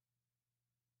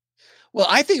 Well,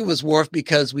 I think it was Worf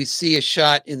because we see a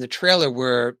shot in the trailer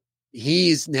where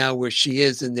he's now where she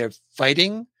is and they're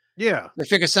fighting. Yeah. I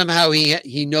figure somehow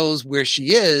he knows where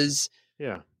she is.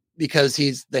 Yeah. Because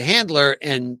he's the handler,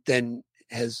 and then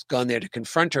has gone there to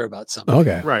confront her about something.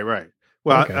 Okay. Right.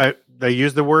 Well, Okay. they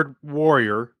used the word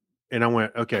warrior, and I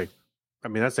went, okay. I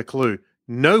mean, that's a clue.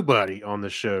 Nobody on the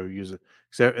show uses it,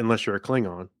 except unless you're a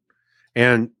Klingon.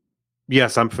 And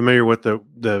yes, I'm familiar with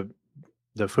the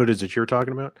footage that you're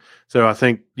talking about. So I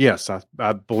think, yes,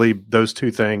 I believe those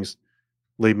two things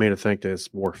lead me to think that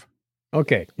it's Worf.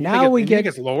 Okay. You Now think we get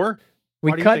it's lore.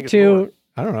 we Why do you cut think it's to lore?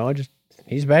 I don't know.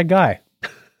 He's a bad guy.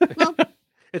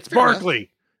 It's Fair enough.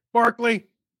 Barkley.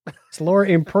 It's Lore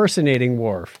impersonating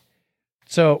Worf.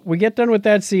 So we get done with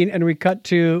that scene and we cut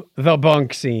to the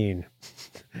bunk scene.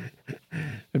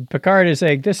 And Picard is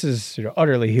saying, this is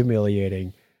utterly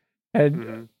humiliating.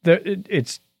 And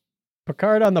it's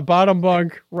Picard on the bottom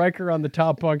bunk, Riker on the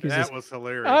top bunk. He says, That was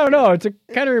hilarious. I don't know. It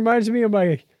kind of reminds me of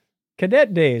my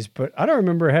cadet days, but I don't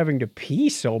remember having to pee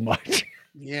so much.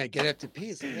 Yeah, get up to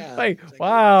peace. Yeah. Like, It's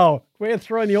wow. Way of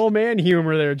throwing the old man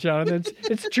humor there, Jonathan.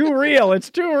 It's too real. It's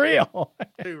too real.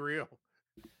 Too real.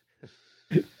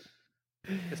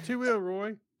 It's too real,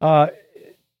 Roy.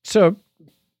 So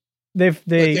they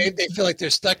feel like they're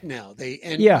stuck now.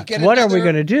 What are we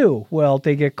going to do? Well,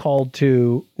 they get called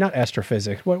to not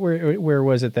astrophysics. Where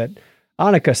was it that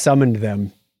Annika summoned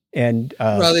them? And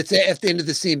well, it's at the end of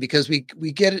the scene because we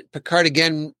get it. Picard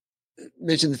again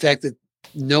mentioned the fact that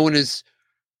no one has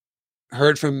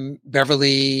heard from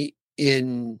Beverly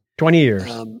in 20 years.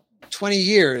 20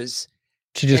 years.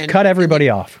 She just cut everybody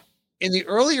off. In the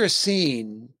earlier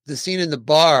scene, the scene in the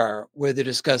bar where they're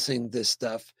discussing this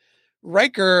stuff,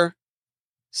 Riker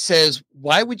says,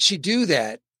 "Why would she do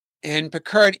that?" And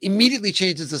Picard immediately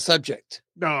changes the subject.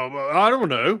 No, I don't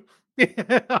know.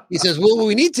 He says, "Well,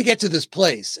 we need to get to this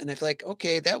place." And I feel like,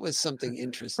 okay, that was something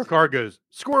interesting. Picard goes,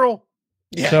 squirrel.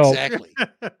 Yeah, So- exactly.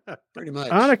 Pretty much.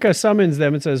 Annika summons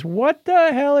them and says, "What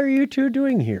the hell are you two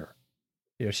doing here?"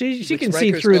 She Which can see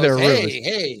Riker through goes, their hey, ruse.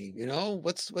 Hey,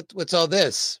 what's all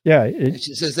this? Yeah, And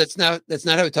she says, that's not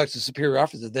how we talk to superior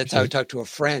officers. That's how we talk to a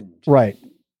friend. right.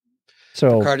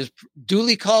 So Picard is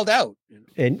duly called out.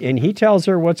 and he tells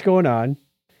her what's going on,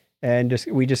 and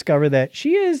we discover that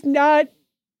she is not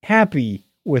happy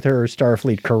with her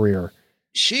Starfleet career,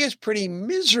 She is pretty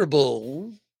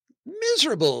miserable.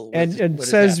 With and what has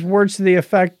says happened. words to the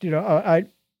effect, I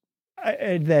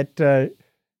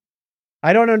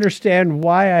don't understand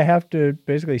why I have to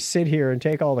basically sit here and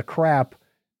take all the crap,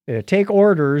 take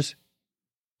orders,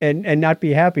 and not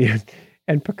be happy.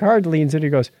 And Picard leans in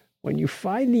and goes, "When you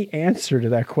find the answer to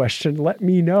that question, let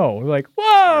me know." Like,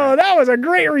 whoa, that was a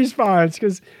great response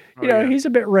because he's a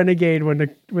bit renegade when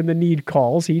the need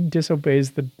calls. He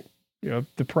disobeys the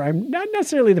prime, not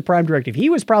necessarily the prime directive. He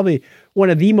was probably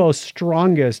one of the most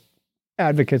strongest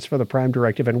advocates for the prime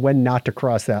directive and when not to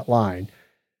cross that line.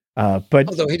 But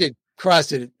Although he did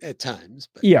cross it at times.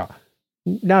 But. yeah,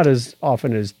 not as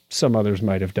often as some others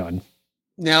might have done.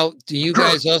 Now, do you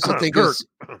guys also think there's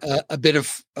a bit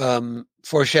of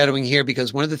foreshadowing here?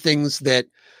 Because one of the things that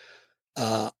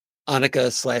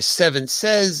Annika/7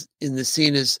 says in the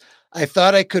scene is, "I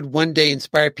thought I could one day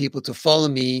inspire people to follow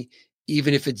me,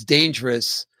 even if it's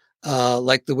dangerous,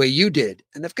 like the way you did."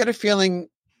 And I've got a feeling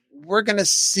we're going to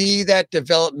see that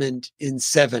development in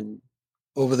 7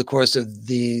 over the course of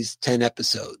these 10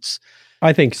 episodes.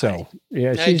 I think so.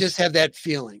 I just have that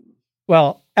feeling.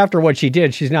 Well, after what she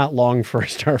did, she's not long for a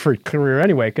Starfleet career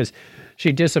anyway, because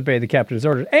she disobeyed the captain's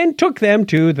orders and took them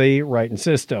to the Righton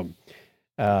system,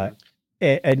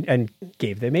 and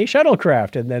gave them a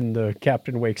shuttlecraft. And then the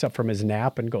captain wakes up from his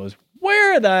nap and goes,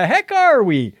 "Where the heck are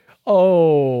we?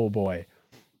 Oh boy!"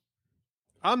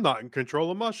 I'm not in control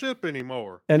of my ship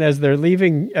anymore. And as they're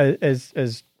leaving,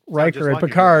 as Riker and like it.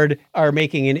 Picard are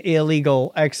making an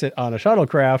illegal exit on a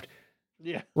shuttlecraft,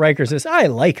 Yeah. Riker says, "I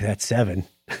like that 7."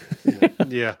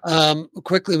 Yeah.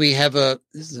 Quickly, we have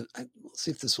let's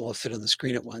see if this will all fit on the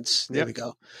screen at once. There Yep. we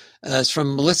go. It's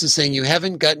from Melissa saying, "You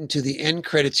haven't gotten to the end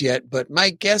credits yet, but my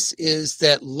guess is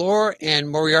that Lore and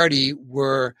Moriarty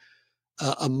were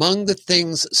among the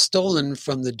things stolen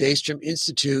from the Daystrom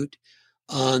Institute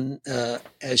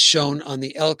as shown on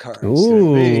the L cards."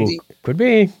 Ooh, could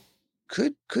be.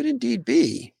 Could indeed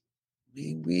be.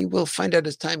 We will find out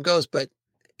as time goes, but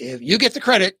if you get the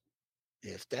credit,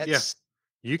 if that's... Yeah.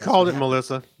 You That's called what it, happened.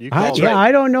 Melissa. You called it. Yeah,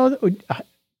 I don't know.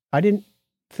 I didn't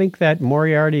think that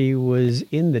Moriarty was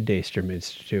in the Daystrom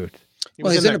Institute. He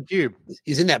Well, was he's in in that cube.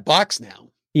 He's in that box now.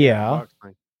 Yeah. Box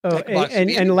thing. Oh, That box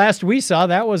and should be last we saw,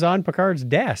 that was on Picard's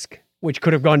desk, which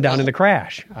could have gone down in Well- the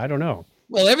crash. I don't know.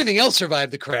 Well, everything else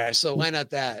survived the crash, so why not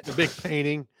that? The big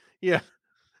painting. Yeah.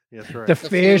 That's right. The The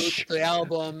fish, flute, the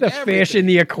album, the fish in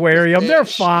the aquarium, they're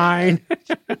fish, fine.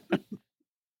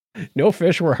 No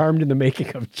fish were harmed in the making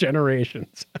of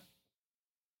Generations.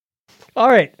 All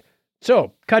right.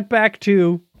 So, cut back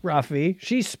to Ruffy.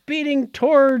 She's speeding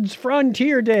towards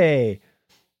Frontier Day.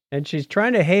 And she's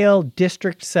trying to hail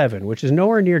District 7, which is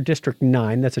nowhere near District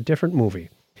 9. That's a different movie.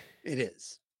 It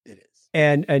is. It is.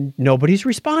 And nobody's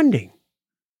responding.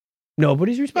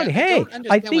 Nobody's responding. Yeah, hey,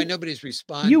 I think why nobody's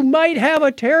responding. you might have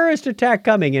a terrorist attack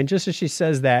coming. And just as she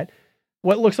says that,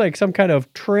 what looks like some kind of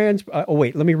let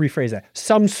me rephrase that.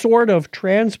 Some sort of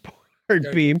transport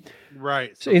beam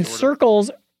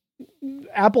encircles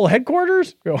Apple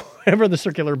headquarters, whatever the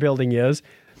circular building is,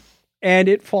 and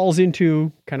it falls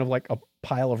into kind of like a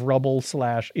pile of rubble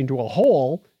 / into a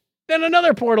hole. Then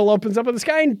another portal opens up in the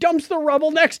sky and dumps the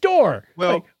rubble next door.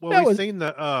 Well, we've seen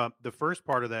the first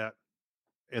part of that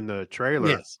in the trailer.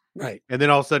 Yes, right. And then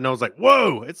all of a sudden I was like,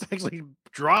 whoa, it's actually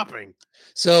dropping.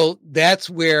 So that's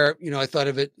where, I thought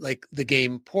of it like the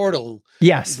game Portal.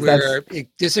 Yes. Where it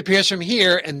disappears from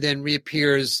here and then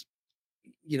reappears,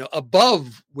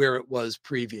 above where it was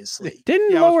previously.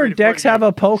 Didn't Lower Decks have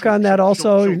a poke on that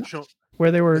also?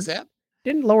 Where they were... Is that?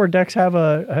 Didn't Lower Decks have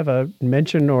a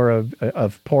mention or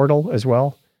of Portal as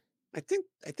well? I think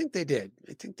they did.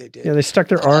 Yeah, they stuck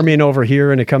their arm in over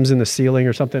here and it comes in the ceiling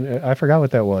or something. I forgot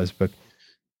what that was, but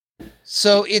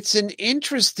so it's an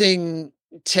interesting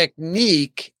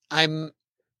technique. I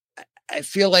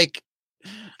feel like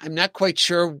I'm not quite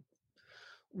sure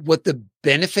what the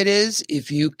benefit is if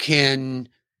you can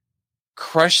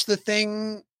crush the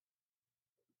thing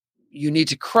you need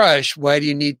to crush. Why do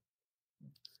you need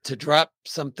to drop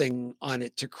something on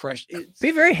it to crush? It'd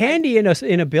be very handy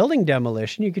in a building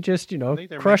demolition. You could just,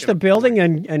 crush the building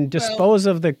and dispose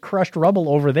of the crushed rubble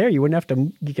over there. You wouldn't have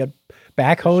to get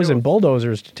backhoes and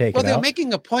bulldozers to take it out. Well, they're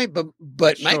making a point,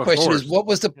 but my question is, what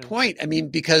was the point? I mean,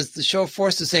 because the show of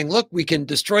force is saying, look, we can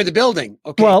destroy the building.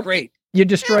 Okay, great. You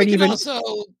destroyed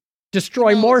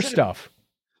destroy more stuff.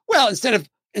 Well, instead of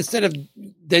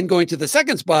then going to the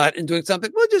second spot and doing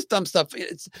something, we'll just dump stuff.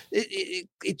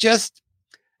 It just,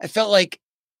 I felt like,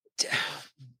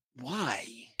 why?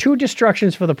 2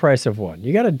 destructions for the price of 1.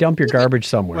 You got to dump your garbage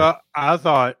somewhere. Well, I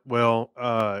thought,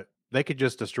 they could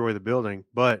just destroy the building,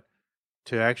 but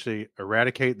to actually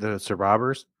eradicate the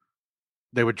survivors,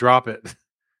 they would drop it.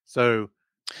 So,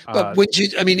 but would you?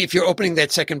 I mean, if you're opening that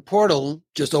second portal,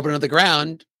 just open it on the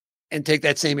ground and take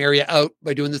that same area out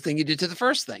by doing the thing you did to the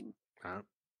first thing.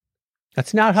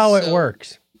 That's not how it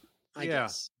works. I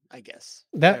guess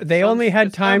that they only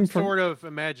had time for sort of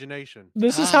imagination.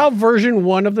 This is how version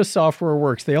 1 of the software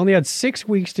works. They only had 6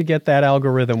 weeks to get that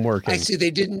algorithm working. I see.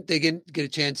 They didn't get a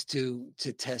chance to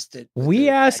test it. We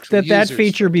asked that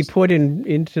feature be put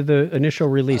into the initial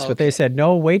release, but they said,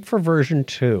 no, wait for version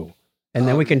 2. And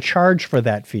then we can charge for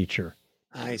that feature.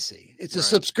 I see. It's a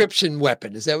subscription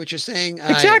weapon. Is that what you're saying?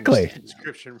 Exactly.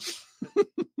 Subscription. Oh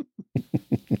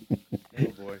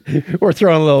boy. We're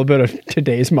throwing a little bit of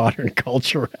today's modern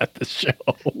culture at the show.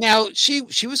 Now,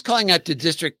 she was calling out to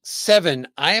District 7.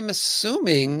 I am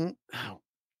assuming,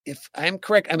 if I'm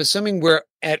correct, we're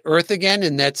at Earth again,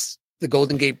 and that's the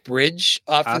Golden Gate Bridge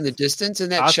off in the distance in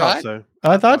that shot.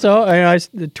 I thought so.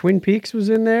 The Twin Peaks was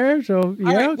in there, so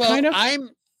yeah, right, well, kind of.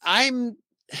 I'm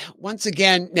once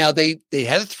again, now they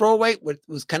had a throwaway, what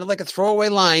was kind of like a throwaway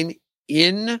line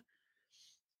in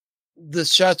the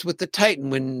shots with the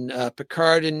Titan when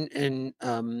Picard and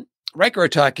Riker are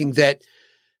talking, that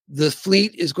the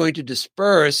fleet is going to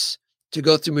disperse to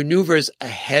go through maneuvers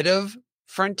ahead of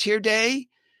Frontier Day,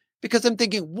 because I'm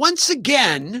thinking, once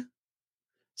again,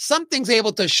 something's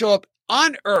able to show up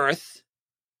on Earth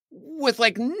with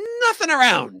like nothing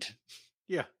around.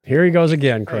 Yeah. Here he goes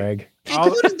again, Craig.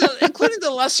 Including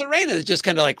the La Serena, is just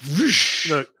kind of like whoosh.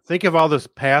 Look, think of all those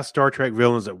past Star Trek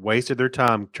villains that wasted their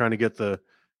time trying to get the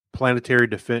planetary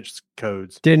defense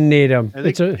codes. Didn't need them. I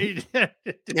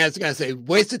was gonna say,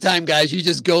 waste of time, guys. You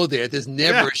just go there. There's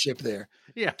never a ship there.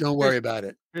 Yeah, don't worry about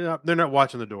it. They're not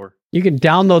watching the door. You can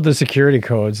download the security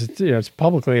codes. It's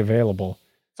publicly available.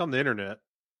 It's on the internet.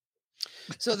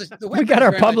 So the we got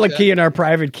our public key and our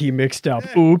private key mixed up.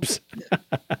 Oops.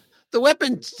 The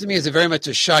weapon to me is very much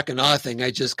a shock and awe thing.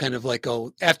 I just kind of like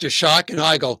go after shock and awe.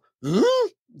 I go,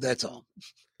 that's all.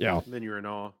 Yeah. And then you're in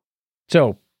awe.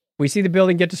 So we see the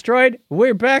building get destroyed.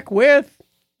 We're back with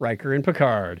Riker and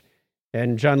Picard.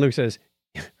 And Jean-Luc says,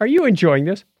 are you enjoying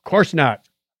this? Of course not.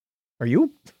 Are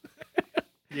you?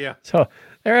 Yeah. So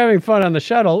they're having fun on the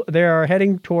shuttle. They are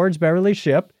heading towards Beverly's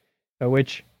ship,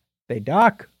 which they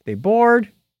dock, they board.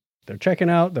 They're checking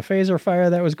out the phaser fire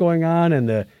that was going on and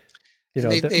the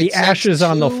ashes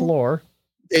on the floor.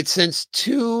 They'd sensed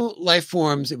 2 life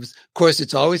forms. It was, of course,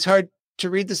 it's always hard to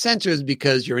read the sensors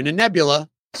because you're in a nebula.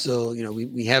 So,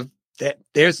 we have that.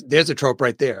 There's a trope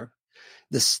right there.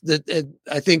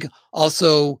 I think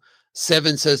also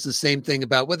Seven says the same thing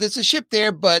about, well, there's a ship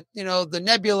there, but, the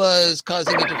nebula is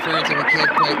causing interference and we can't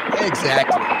quite.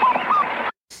 Exactly.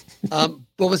 But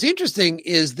what's interesting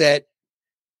is that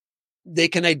they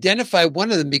can identify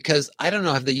one of them because, I don't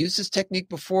know, have they used this technique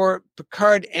before?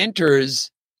 Picard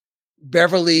enters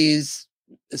Beverly's,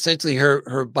 essentially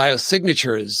her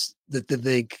biosignatures that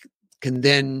they can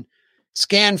then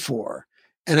scan for.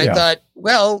 And I thought,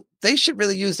 well, they should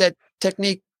really use that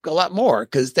technique a lot more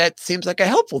because that seems like a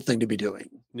helpful thing to be doing.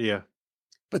 Yeah.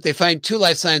 But they find two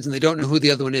life signs and they don't know who the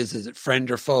other one is. Is it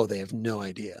friend or foe? They have no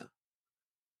idea.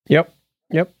 Yep.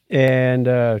 And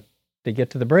they get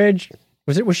to the bridge.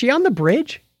 Was she on the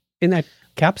bridge in that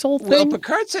capsule thing? Well,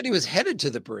 Picard said he was headed to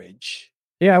the bridge.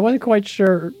 Yeah, I wasn't quite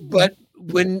sure. But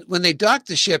when they dock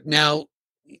the ship, now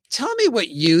tell me what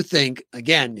you think.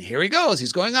 Again, here he goes.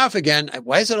 He's going off again.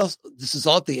 Why is it all, this is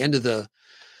all at the end of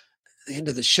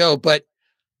the show, but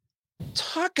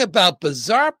talk about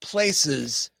bizarre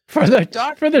places for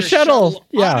the shuttle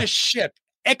on a ship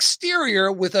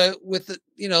exterior with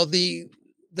the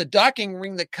docking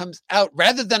ring that comes out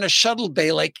rather than a shuttle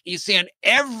bay like you see on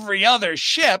every other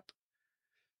ship.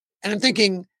 And I'm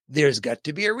thinking there's got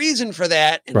to be a reason for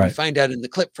that. And we find out in the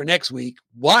clip for next week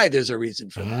why there's a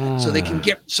reason for that.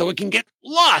 So it can get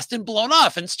lost and blown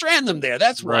off and strand them there.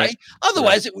 That's why.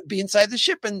 Otherwise it would be inside the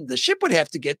ship and the ship would have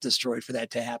to get destroyed for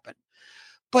that to happen.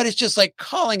 But it's just like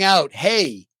calling out,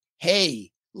 hey,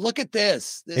 look at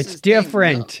this. It's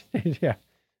different. Yeah.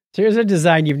 So here's a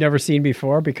design you've never seen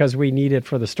before because we need it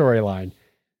for the storyline.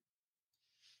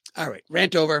 All right,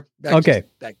 rant over. Back they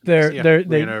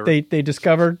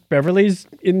discovered Beverly's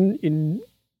in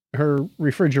her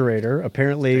refrigerator,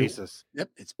 apparently. Yep,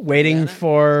 it's waiting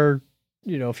for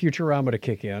Futurama to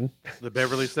kick in. The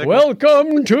Beverly segment.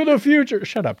 Welcome to the future.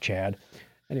 Shut up, Chad.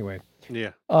 Anyway.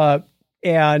 Yeah.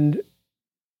 And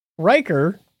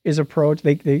Riker is approached.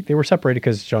 They were separated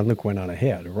because Jean-Luc went on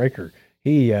ahead. Riker,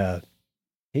 he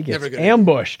gets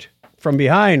ambushed from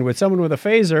behind with someone with a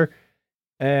phaser,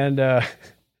 and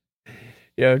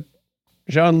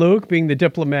Jean-Luc, being the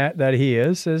diplomat that he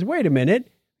is, says, "Wait a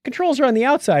minute, controls are on the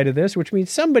outside of this, which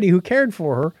means somebody who cared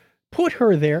for her put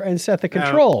her there and set the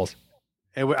controls."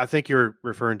 And I think you're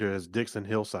referring to as Dixon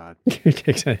Hillside.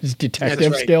 His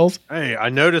detective skills. Hey, I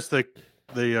noticed the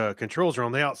controls are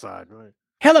on the outside. Right.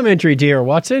 Elementary, dear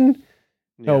Watson.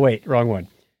 Yeah. Oh, wait, wrong one.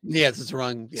 Yes, it's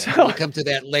wrong. Yeah, we'll come to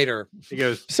that later. He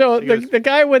goes. The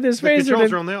guy with his phaser. The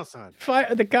controls are on the outside.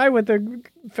 The guy with the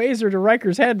phaser to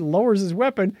Riker's head lowers his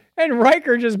weapon, and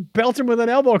Riker just belts him with an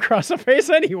elbow across the face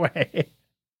anyway.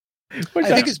 I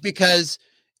think it's because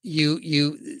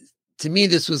to me,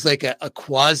 this was like a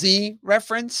quasi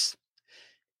reference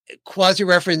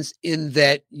in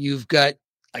that you've got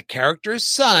a character's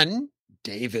son,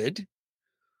 David,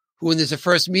 who when there's a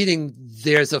first meeting,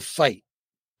 there's a fight.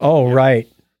 Oh, right.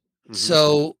 Mm-hmm.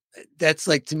 So that's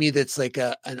like, to me, that's like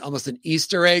almost an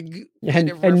Easter egg.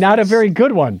 And not a very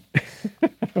good one.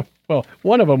 Well,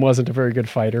 one of them wasn't a very good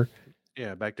fighter.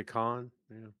 Yeah. Back to Khan.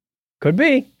 Yeah. Could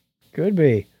be.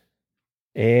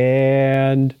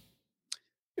 And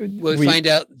we find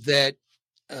out that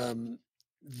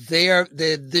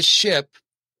this ship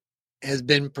has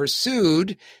been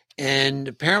pursued, and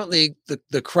apparently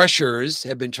the Crushers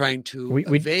have been trying to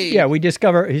evade. Yeah, we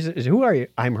discover. He says, "Who are you?"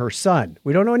 "I'm her son."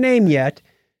 We don't know a name yet.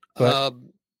 But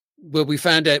we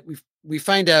find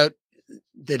out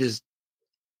that his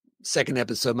second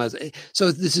episode.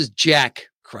 So this is Jack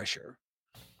Crusher,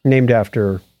 named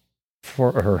after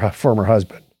her former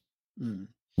husband.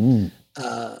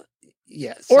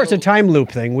 Yeah. Or it's a time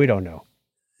loop thing. We don't know.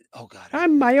 Oh God.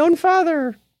 I'm my own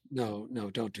father. No,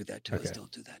 don't do that to us.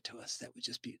 Don't do that to us. That would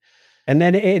just be. And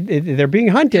then they're being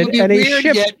hunted and a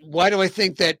ship. Yet, why do I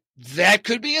think that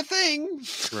could be a thing?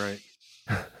 Right.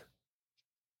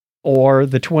 Or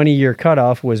the 20-year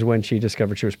cutoff was when she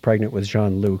discovered she was pregnant with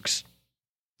Jean-Luc's.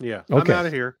 Yeah. Okay. I'm out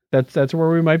of here. That's where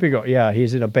we might be going. Yeah,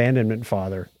 he's an abandonment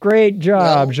father. Great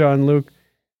job, Jean-Luc.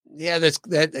 Yeah, that's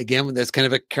kind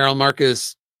of a Carol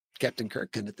Marcus, Captain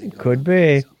Kirk kind of thing. Could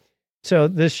be. So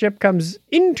the ship comes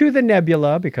into the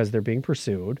nebula because they're being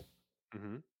pursued,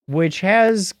 which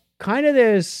has kind of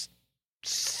this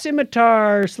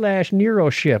scimitar / Nero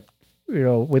ship,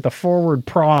 with the forward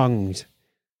prongs.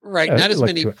 Right. Not as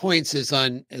many points as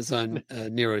on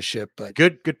Nero's ship, but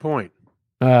good point.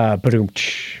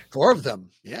 4 of them.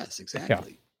 Yes,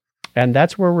 exactly. Yeah. And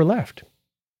that's where we're left.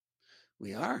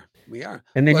 We are.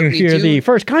 And then you hear the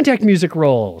first contact music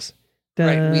rolls.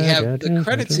 Right. We have the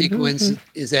credit sequence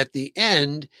is at the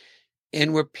end,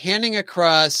 and we're panning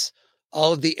across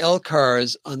all of the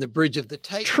LCARs on the bridge of the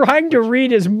Titan. Trying to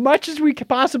read as much as we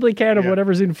possibly can of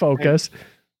whatever's in focus.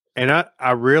 And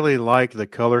I really like the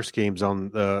color schemes on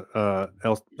the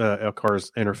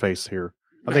Elcar's interface here.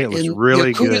 I think it looks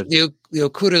really good. The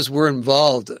Okudas were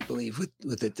involved, I believe,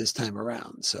 with it this time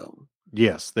around. So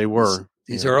yes, they were.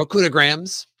 These are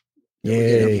Okudagrams.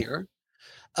 Yay. Here.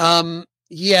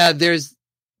 There's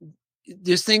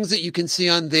things that you can see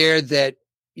on there that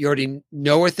you already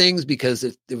know are things because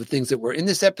there were things that were in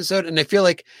this episode. And I feel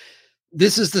like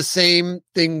this is the same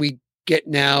thing we get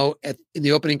now in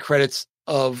the opening credits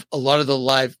of a lot of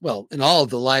the in all of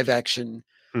the live action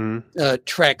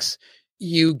Treks.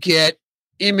 You get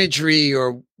imagery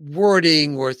or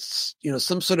wording or,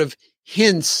 some sort of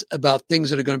hints about things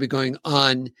that are going to be going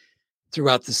on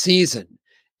throughout the season.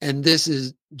 And this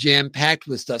is jam-packed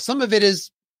with stuff. Some of it is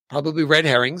probably red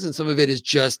herrings and some of it is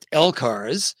just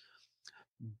Elcars,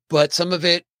 but some of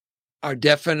it are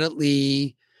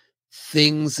definitely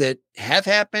things that have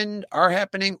happened, are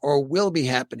happening, or will be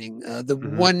happening. The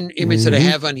one image that I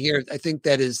have on here, I think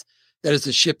that is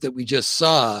the ship that we just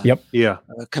saw. Yep. Yeah.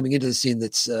 Coming into the scene.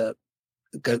 That's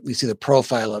we see the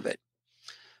profile of it.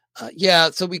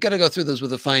 So we got to go through those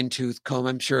with a fine tooth comb.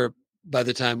 I'm sure by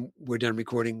the time we're done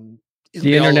recording,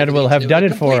 the internet will have done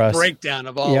it for us. Breakdown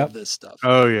of all of this stuff.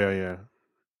 Oh yeah.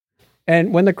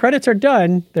 And when the credits are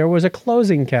done, there was a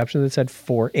closing caption that said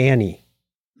 "For Annie."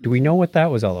 Do we know what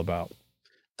that was all about?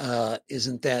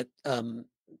 Isn't that?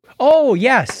 Oh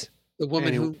yes, the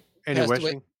woman who Annie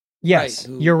Weshing. Yes,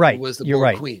 right, you're right. Who was the you're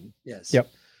right. Queen. Yes. Yep.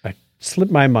 I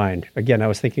slipped my mind again. I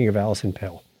was thinking of Alison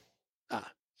Pill.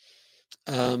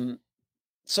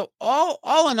 So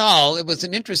all in all, it was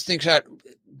an interesting shot.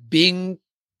 Being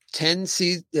 10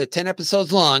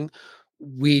 episodes long,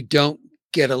 we don't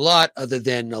get a lot other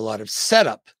than a lot of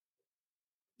setup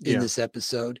in this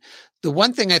episode. The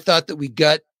one thing I thought that we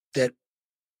got that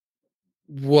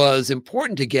was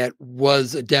important to get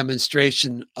was a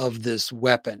demonstration of this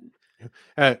weapon.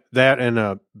 That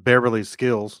and Beverly's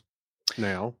skills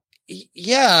now.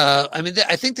 Yeah. I mean,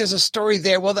 I think there's a story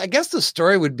there. Well, I guess the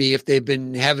story would be if they've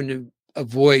been having to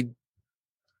avoid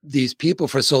these people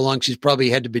for so long, she's probably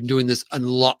had to been doing this an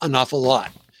awful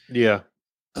lot. Yeah.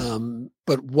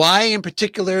 But why in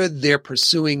particular they're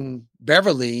pursuing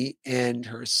Beverly and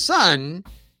her son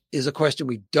is a question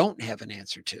we don't have an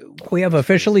answer to. We have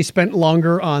officially spent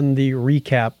longer on the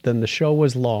recap than the show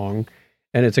was long.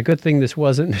 And it's a good thing this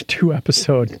wasn't a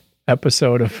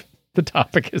 2-episode of The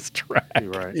Topic is Trek.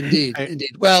 Right. Indeed.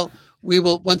 Well, we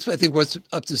will, once I think we're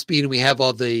up to speed and we have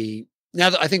all the, now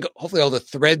that I think hopefully all the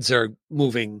threads are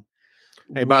moving.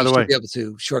 Hey, by the way, be able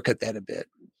to shortcut that a bit.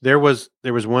 There was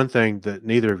one thing that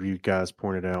neither of you guys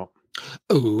pointed out.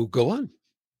 Oh, go on.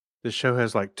 This show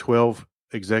has like 12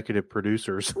 executive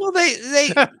producers. Well, they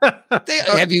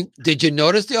did you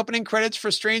notice the opening credits for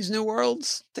Strange New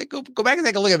Worlds? Go back and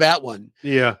take a look at that one.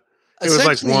 Yeah. It was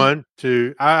like 1,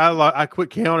 2. I quit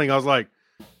counting. I was like,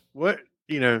 what?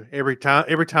 Every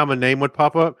time a name would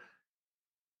pop up,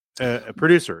 a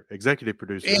producer, executive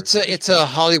producer. It's a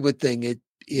Hollywood thing.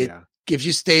 It gives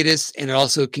you status and it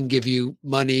also can give you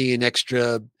money and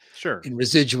extra and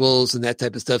residuals and that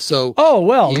type of stuff. So,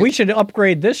 we should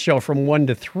upgrade this show from 1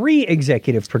 to 3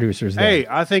 executive producers. Then. Hey,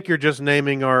 I think you're just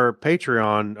naming our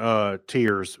Patreon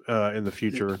tiers in the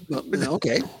future. Well,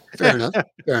 okay, fair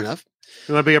enough.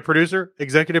 You want to be a producer,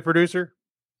 executive producer?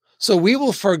 So we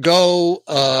will forego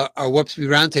our Warp Speed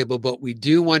Roundtable, but we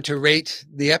do want to rate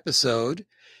the episode.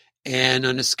 And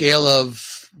on a scale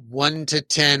of 1 to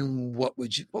 10, what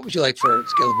would you like for a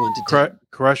scale of 1 to 10?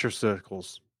 Crusher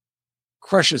Sickles.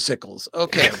 Crusher Sickles.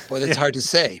 Okay. Boy, that's hard to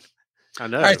say. I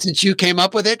know. All right. Since you came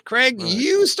up with it, Craig,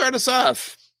 you start us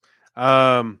off.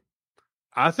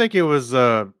 I think it was,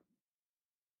 for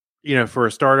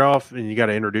a start off and you got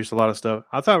to introduce a lot of stuff.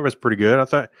 I thought it was pretty good.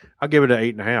 I'll give it an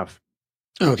 8.5.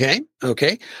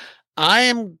 Okay. I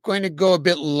am going to go a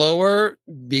bit lower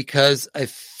because I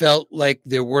felt like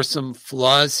there were some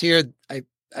flaws here.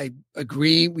 I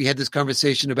agree. We had this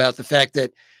conversation about the fact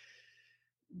that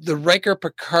the Riker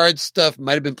Picard stuff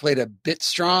might have been played a bit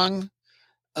strong.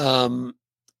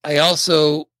 I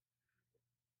also,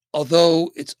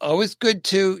 although it's always good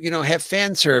to, have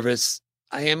fan service,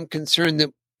 I am concerned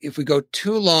that if we go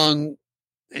too long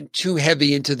and too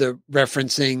heavy into the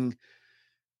referencing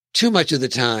too much of the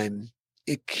time,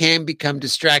 it can become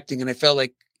distracting. And I felt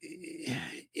like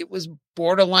it was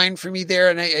borderline for me there.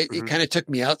 And it kind of took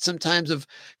me out sometimes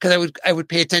because I would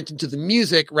pay attention to the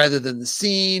music rather than the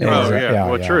scene.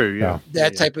 True. Yeah.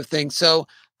 That type of thing. So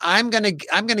I'm going to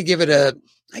give it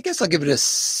I'll give it a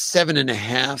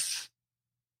 7.5.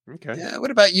 Okay. Yeah.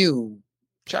 What about you,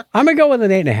 Chuck? I'm going to go with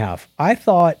an 8.5. I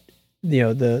thought,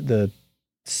 the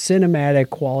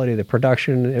cinematic quality, the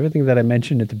production, everything that I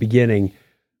mentioned at the beginning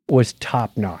was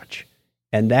top notch.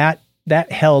 And that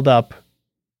held up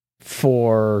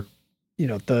for,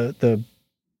 the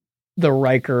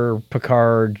Riker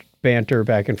Picard banter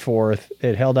back and forth.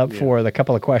 It held up for the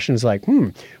couple of questions like,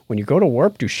 when you go to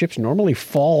warp, do ships normally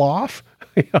fall off?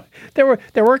 There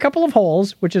were a couple of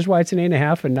holes, which is why it's an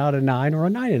 8.5 and not a 9 or a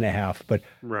 9.5. But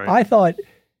I thought,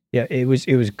 it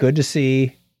was good to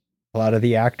see a lot of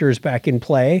the actors back in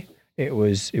play. It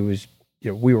was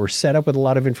we were set up with a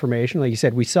lot of information. Like you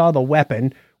said, we saw the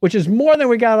weapon, which is more than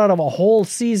we got out of a whole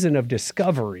season of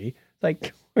Discovery.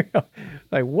 Like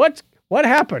what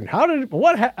happened?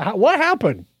 What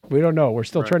happened? We don't know. We're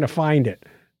still trying to find it.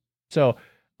 So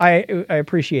I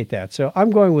appreciate that. So I'm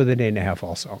going with an 8.5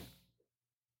 also.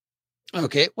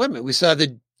 Okay, wait a minute. We saw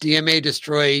the DMA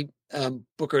destroy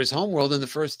Booker's homeworld in the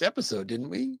first episode, didn't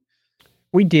we?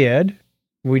 We did.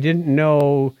 We didn't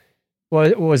know.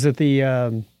 Was it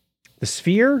the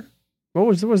sphere? What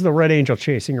was the Red Angel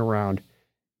chasing around?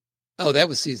 Oh, that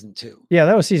was season 2. Yeah,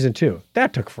 that was season 2.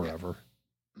 That took forever.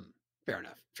 Fair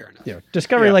enough. Yeah,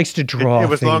 Discovery likes to draw. It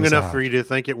was long enough out for you to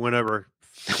think it went over.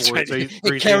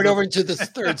 It carried over into the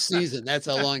 3rd season. That's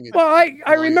how long it. Well,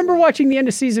 I remember watching the end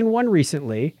of season 1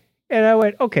 recently, and I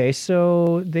went, okay,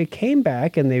 so they came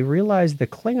back and they realized the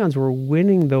Klingons were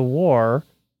winning the war.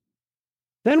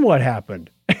 Then what happened?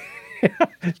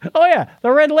 Oh yeah,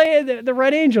 the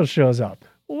Red Angel shows up.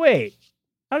 Wait,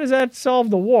 how does that solve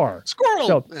the war? Squirrel.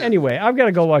 So anyway, I've got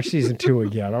to go watch season 2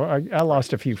 again. I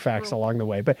lost a few facts along the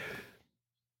way, but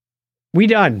we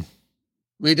done.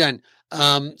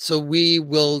 So we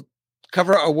will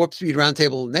cover our Warp Speed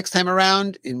Roundtable next time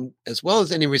around, as well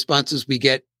as any responses we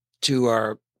get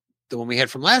to the one we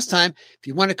had from last time. If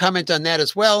you want to comment on that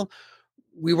as well,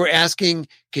 we were asking,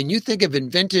 can you think of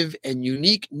inventive and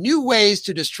unique new ways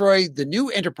to destroy the new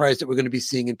Enterprise that we're going to be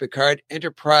seeing in Picard,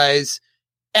 Enterprise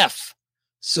F?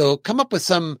 So come up with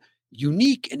some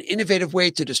unique and innovative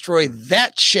way to destroy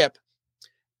that ship,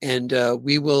 and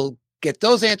we will get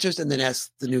those answers and then ask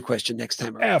the new question next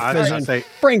time around. I say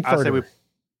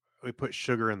we put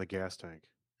sugar in the gas tank.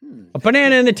 A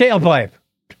banana in the tailpipe.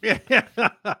 Yeah.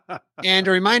 And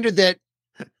a reminder that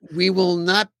we will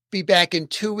not be back in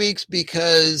 2 weeks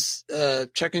because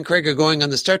Chuck and Craig are going on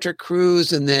the Star Trek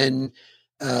cruise, and then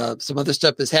some other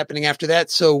stuff is happening after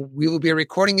that. So we will be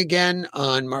recording again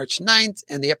on March 9th,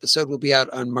 and the episode will be out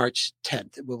on March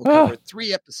 10th. We will cover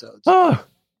 3 episodes. Oh,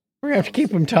 we're going to have to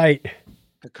keep them tight.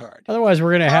 Picard. Otherwise,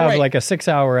 we're going to have like a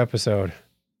 6-hour episode.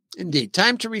 Indeed.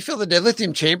 Time to refill the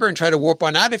dilithium chamber and try to warp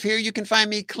on out of here. You can find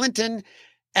me, Clinton,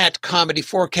 at Comedy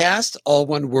Forecast, all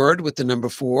one word with the number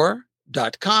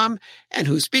 4.com. And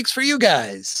who speaks for you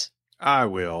guys? I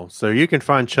will. So you can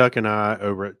find Chuck and I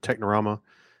over at Technorama,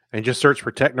 and just search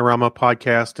for Technorama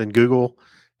Podcast in Google,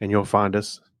 and you'll find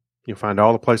us. You'll find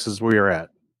all the places we are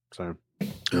at. So.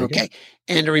 Okay.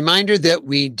 And a reminder that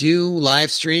we do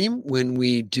live stream when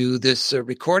we do this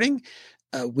recording.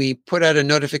 We put out a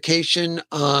notification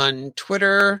on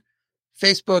Twitter,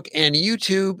 Facebook, and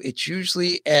YouTube. It's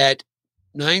usually at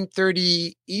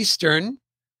 9:30 Eastern.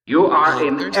 You are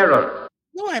in error.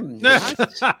 No, I'm not.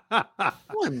 No,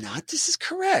 I'm not. This is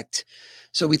correct.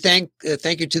 So we thank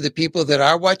you to the people that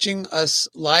are watching us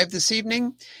live this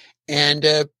evening. And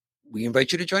we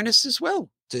invite you to join us as well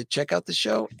to check out the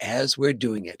show as we're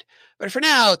doing it. But for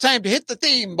now, time to hit the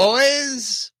theme,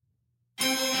 boys.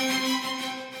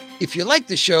 If you like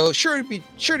the show, sure to be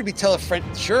tell a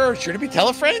friend. Sure to be tell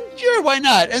a friend. Sure, why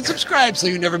not? And subscribe so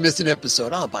you never miss an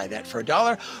episode. I'll buy that for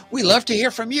 $1. We love to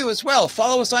hear from you as well.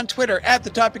 Follow us on Twitter at The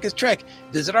Topic is Trek.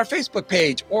 Visit our Facebook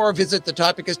page or visit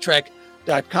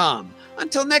thetopicistrek.com.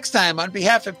 Until next time, on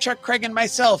behalf of Chuck, Craig, and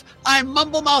myself, I'm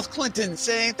Mumblemouth Clinton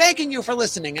thanking you for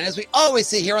listening. And as we always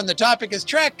say here on The Topic is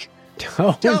Trek,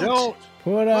 don't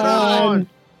put on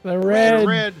the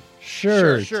red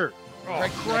shirt. Sure. Oh,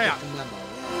 crap.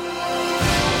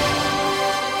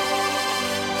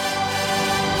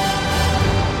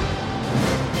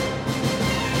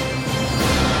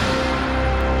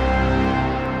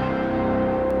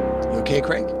 Okay,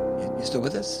 Craig, you still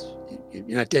with us?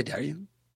 You're not dead, are you?